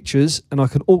few pictures, and I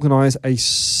can organise a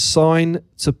sign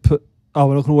to put. Oh,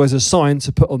 and I can organise a sign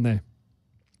to put on there.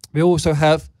 We also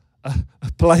have a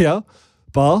player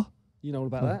bar. You know all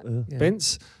about that,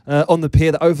 Bents, on the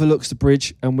pier that overlooks the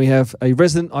bridge, and we have a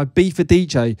resident Ibiza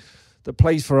DJ that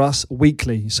plays for us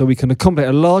weekly, so we can accommodate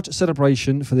a large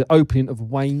celebration for the opening of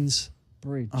Wayne's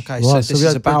Bridge. Okay, right, so this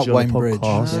is about Wayne Bridge.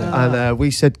 And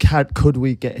we said, could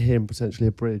we get him potentially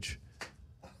a bridge?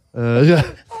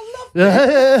 So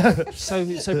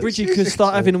Bridgie could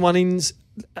start having one in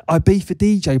Ibiza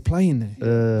DJ playing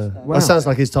there. Wow. That sounds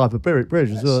like his type of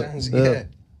bridge as well.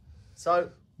 So,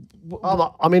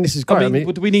 I mean, this is great.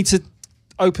 Would we need to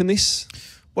open this?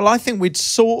 Well, I think we'd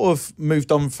sort of moved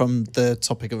on from the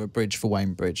topic of a bridge for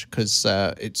Wayne Bridge, because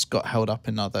it's got held up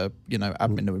in other,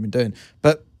 admin that we've been doing.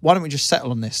 But why don't we just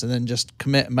settle on this and then just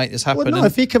commit and make this happen? Well, no,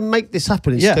 if he can make this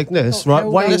happen in Skegness, right?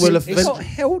 Wayne will have. It's not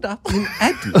held up in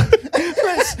Adelaide.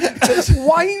 It's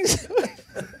Wayne's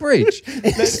bridge.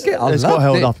 It's got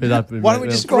held up in Adelaide. Why don't we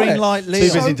just green light Leon?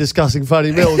 Too busy discussing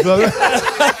funny mills.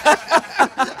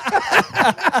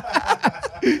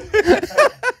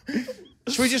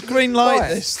 Should we just green light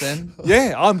this then?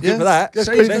 Yeah, I'm good for that. Let's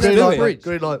green do light, it.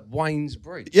 green light. Wayne's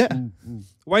Bridge. Yeah.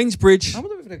 Wayne's Bridge. I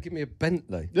wonder if they'll give me a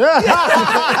Bentley.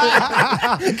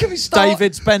 Yeah. Can we start?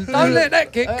 David's Bentley. Don't let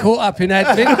that get caught up in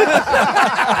admin.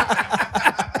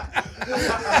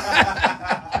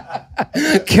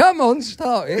 Come on,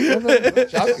 start it. I'm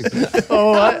joking.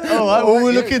 All right. Well,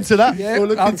 we'll look into that. Yeah, we'll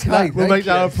look into that. We'll make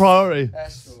that a priority.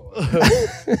 That's all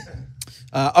right.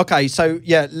 Okay, so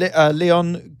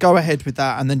Leon, go ahead with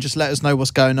that, and then just let us know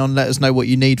what's going on. Let us know what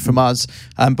you need from us,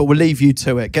 but we'll leave you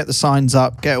to it. Get the signs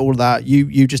up, get all of that.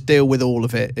 You just deal with all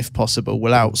of it if possible.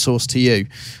 We'll outsource to you.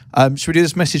 Should we do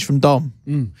this message from Dom?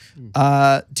 Do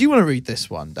you want to read this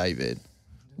one, David?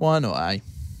 Why not, eh?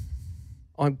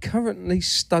 I'm currently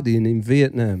studying in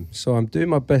Vietnam, so I'm doing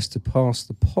my best to pass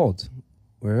the pod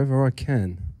wherever I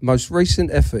can. Most recent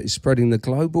effort is spreading the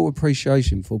global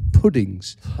appreciation for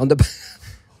puddings on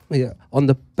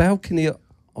the balcony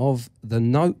of the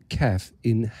Note Cafe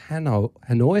in Hanoi.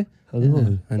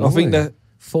 I think that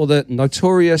for the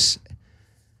notorious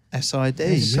SID.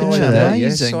 SID,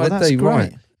 Amazing. Well, that's SID, great.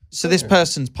 right. So this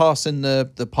person's passing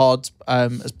the pod,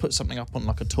 has put something up on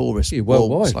like a tourist wall.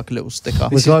 worldwide. It's like a little sticker.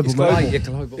 It's global, It's mate. global. Yeah,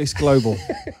 global. it's global.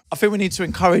 I think we need to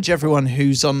encourage everyone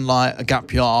who's on like a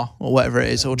gap year or whatever it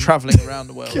is, or travelling around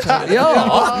the world. That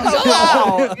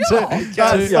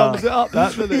sums it up,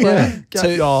 that, doesn't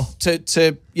it?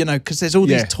 To you know, because there's all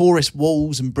these tourist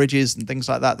walls and bridges and things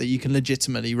like that you can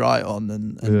legitimately write on.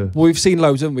 And Well, we've seen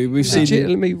loads, haven't we? We've seen.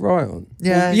 Legitimately right on.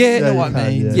 yeah, Yeah, you know you what I can,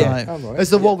 mean. yeah. Like, Oh, right. There's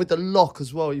the one with the lock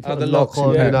as well. You put the the lock locks,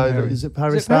 on, yeah. you know. Yeah. Is it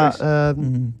Paris? Is it Paris?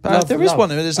 but there is one.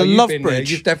 There's a you've love been there.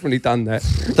 bridge. You've definitely done that.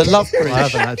 The love bridge. I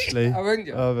haven't actually. Haven't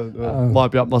you? I haven't.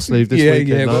 Might be up my sleeve this Yeah, weekend.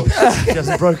 yeah, though. She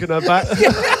hasn't broken her back.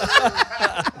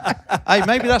 Hey,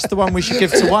 maybe that's the one we should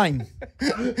give to Wayne.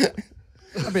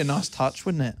 That'd be a nice touch,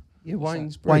 wouldn't it? Yeah,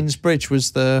 Wayne's Bridge. Wayne's Bridge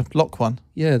was the lock one.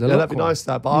 Yeah, the Yeah, lock that'd be one. nice.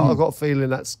 That, but I've got a feeling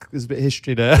there's a bit of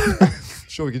history there.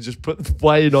 Sure, we could just put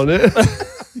Wayne on it.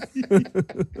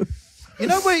 You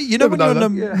know when you're on the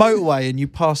motorway and you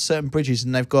pass certain bridges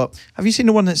and they've got. Have you seen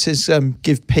the one that says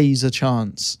 "Give peas a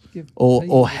chance"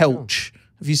 or Helch?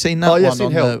 Have you seen that Oh, yeah, one seen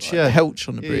on Helch, the yeah. Helch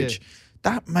on the bridge?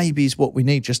 That maybe is what we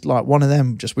need. Just like one of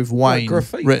them, just with Wayne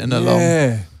graffiti. written along.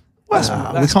 Yeah. We That's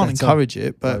can't better. encourage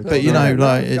it, but you know,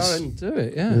 like Go it's and do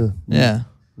it. Yeah. yeah.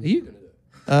 Are you gonna do it?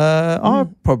 I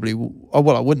probably.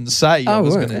 Well, I wouldn't say I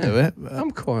was right, going to do it. But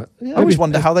I'm quite. I always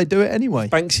wonder how they do it anyway.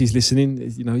 Banksy's listening.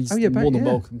 You know, he's more than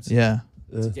welcome to Yeah,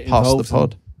 get pass the involved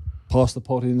pod. and pass the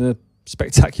pod in a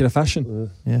spectacular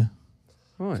fashion. Yeah.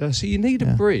 Right. So you need a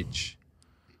Yeah. bridge.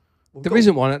 There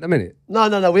isn't one at the minute. No.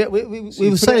 We So were you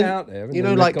put saying, it out there, and you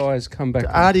know, then like, the guys come back.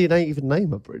 how do you even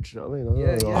name a bridge? You know what I mean?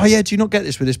 I don't know. Oh yeah, do you not get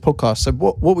this with this podcast? So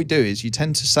what we do is you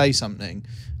tend to say something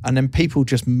and then people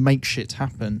just make shit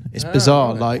happen. It's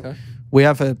bizarre. right, Like okay. we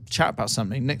have a chat about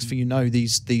something, next thing you know,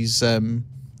 these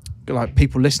like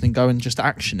people listening go and just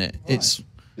action it. It's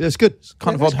Yeah, it's good.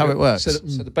 kind of odd how it works. So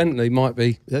the Bentley might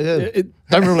be. Yeah.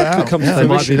 Don't rule it out. come to Yeah. They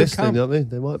might be fruition. listening. You know what I mean?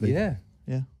 They might be. Yeah.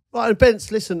 Right, and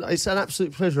Bence, listen, it's an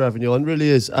absolute pleasure having you on, really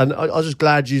is. And I'm just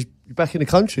glad you're back in the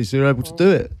country, so you're able to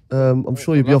do it. I'm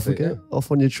sure you'll be off again,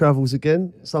 off on your travels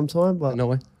again sometime. But No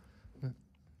way.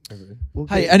 we'll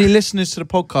Hey, get- any listeners to the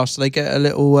podcast? Do they get a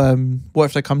little? What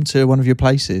if they come to one of your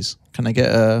places? Can they get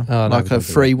a no, like we a don't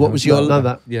do free? that. What No, was your no,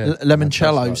 that. Yeah.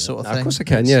 limoncello sort of Of thing? course I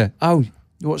can. Yeah. Oh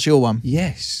What's your one?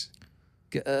 yes.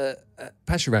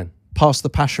 Pasharan. Pass the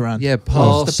pasharan. Yeah.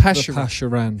 Pass the Pasharan.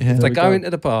 Pasharan. Yeah. They There we go into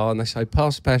the bar and they say,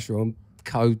 "Pass the Pasharan."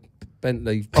 Code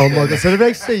Bentley. Oh my God! So if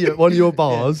they see you at one of your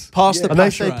bars, Pass the and they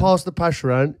say pasharan. pass the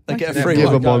pasharan, They get a Yeah, free give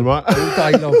one. them one, right? all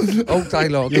day long. All day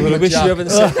long. You're gonna wish you haven't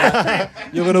said that.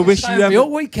 You're gonna wish you me haven't.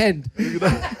 all weekend.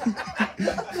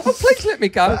 Oh, please let me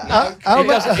go. How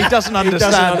much? He doesn't He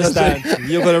doesn't understand.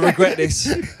 You're gonna regret this.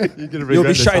 You're gonna You'll regret be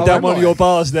this. shutting down one of your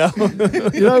bars now.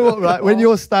 You know what, right? When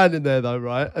you're standing there, though,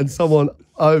 right, and someone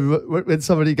when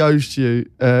somebody goes to you,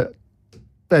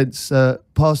 Bence,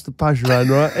 pass the pasharan,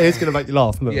 right? It's going to make you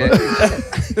laugh. Isn't it? Yeah,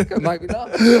 it's gonna make me laugh.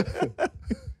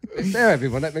 If they're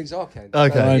everyone, that means I can.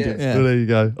 Okay. So, Yeah. Well, there you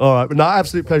go. All right, but no,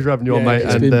 absolute pleasure having you on, Yeah, mate.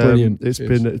 it's and been brilliant. It's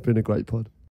been a great pod.